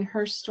sharing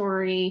her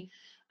story.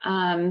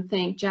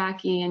 Thank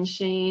Jackie and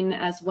Shane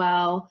as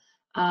well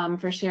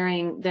for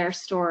sharing their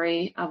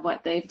story of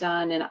what they've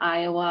done in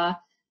Iowa.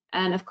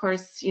 And of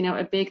course, you know,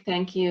 a big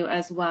thank you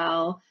as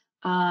well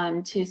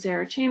to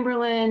Sarah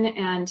Chamberlain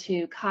and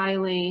to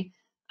Kylie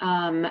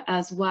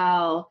as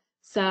well.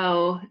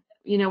 So,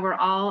 you know, we're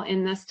all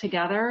in this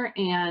together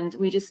and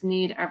we just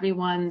need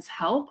everyone's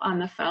help on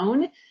the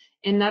phone,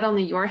 and not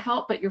only your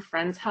help, but your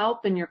friends'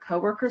 help and your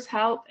coworkers'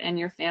 help and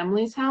your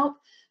family's help,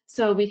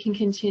 so we can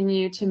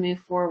continue to move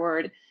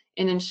forward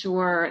and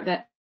ensure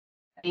that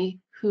anybody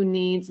who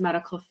needs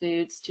medical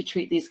foods to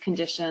treat these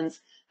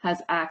conditions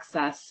has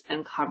access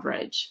and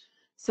coverage.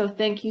 So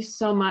thank you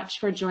so much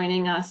for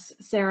joining us.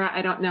 Sarah,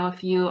 I don't know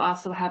if you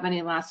also have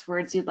any last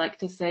words you'd like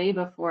to say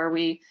before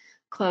we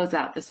close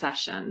out the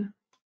session.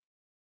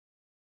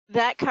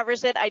 That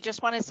covers it. I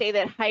just want to say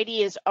that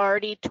Heidi is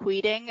already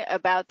tweeting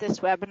about this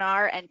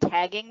webinar and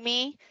tagging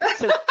me.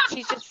 So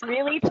she's just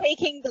really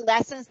taking the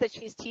lessons that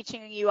she's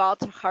teaching you all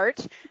to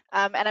heart.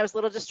 And I was a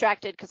little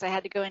distracted because I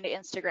had to go into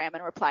Instagram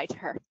and reply to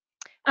her.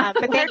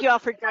 But thank you all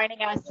for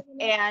joining us.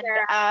 And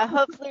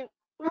hopefully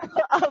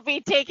I'll be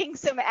taking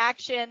some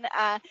action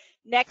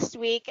next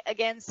week.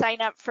 Again, sign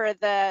up for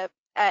the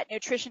at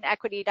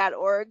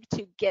nutritionequity.org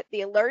to get the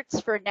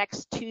alerts for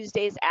next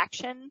Tuesday's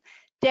action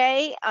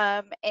day.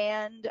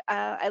 And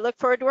I look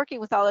forward to working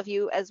with all of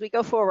you as we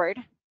go forward.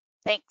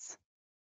 Thanks.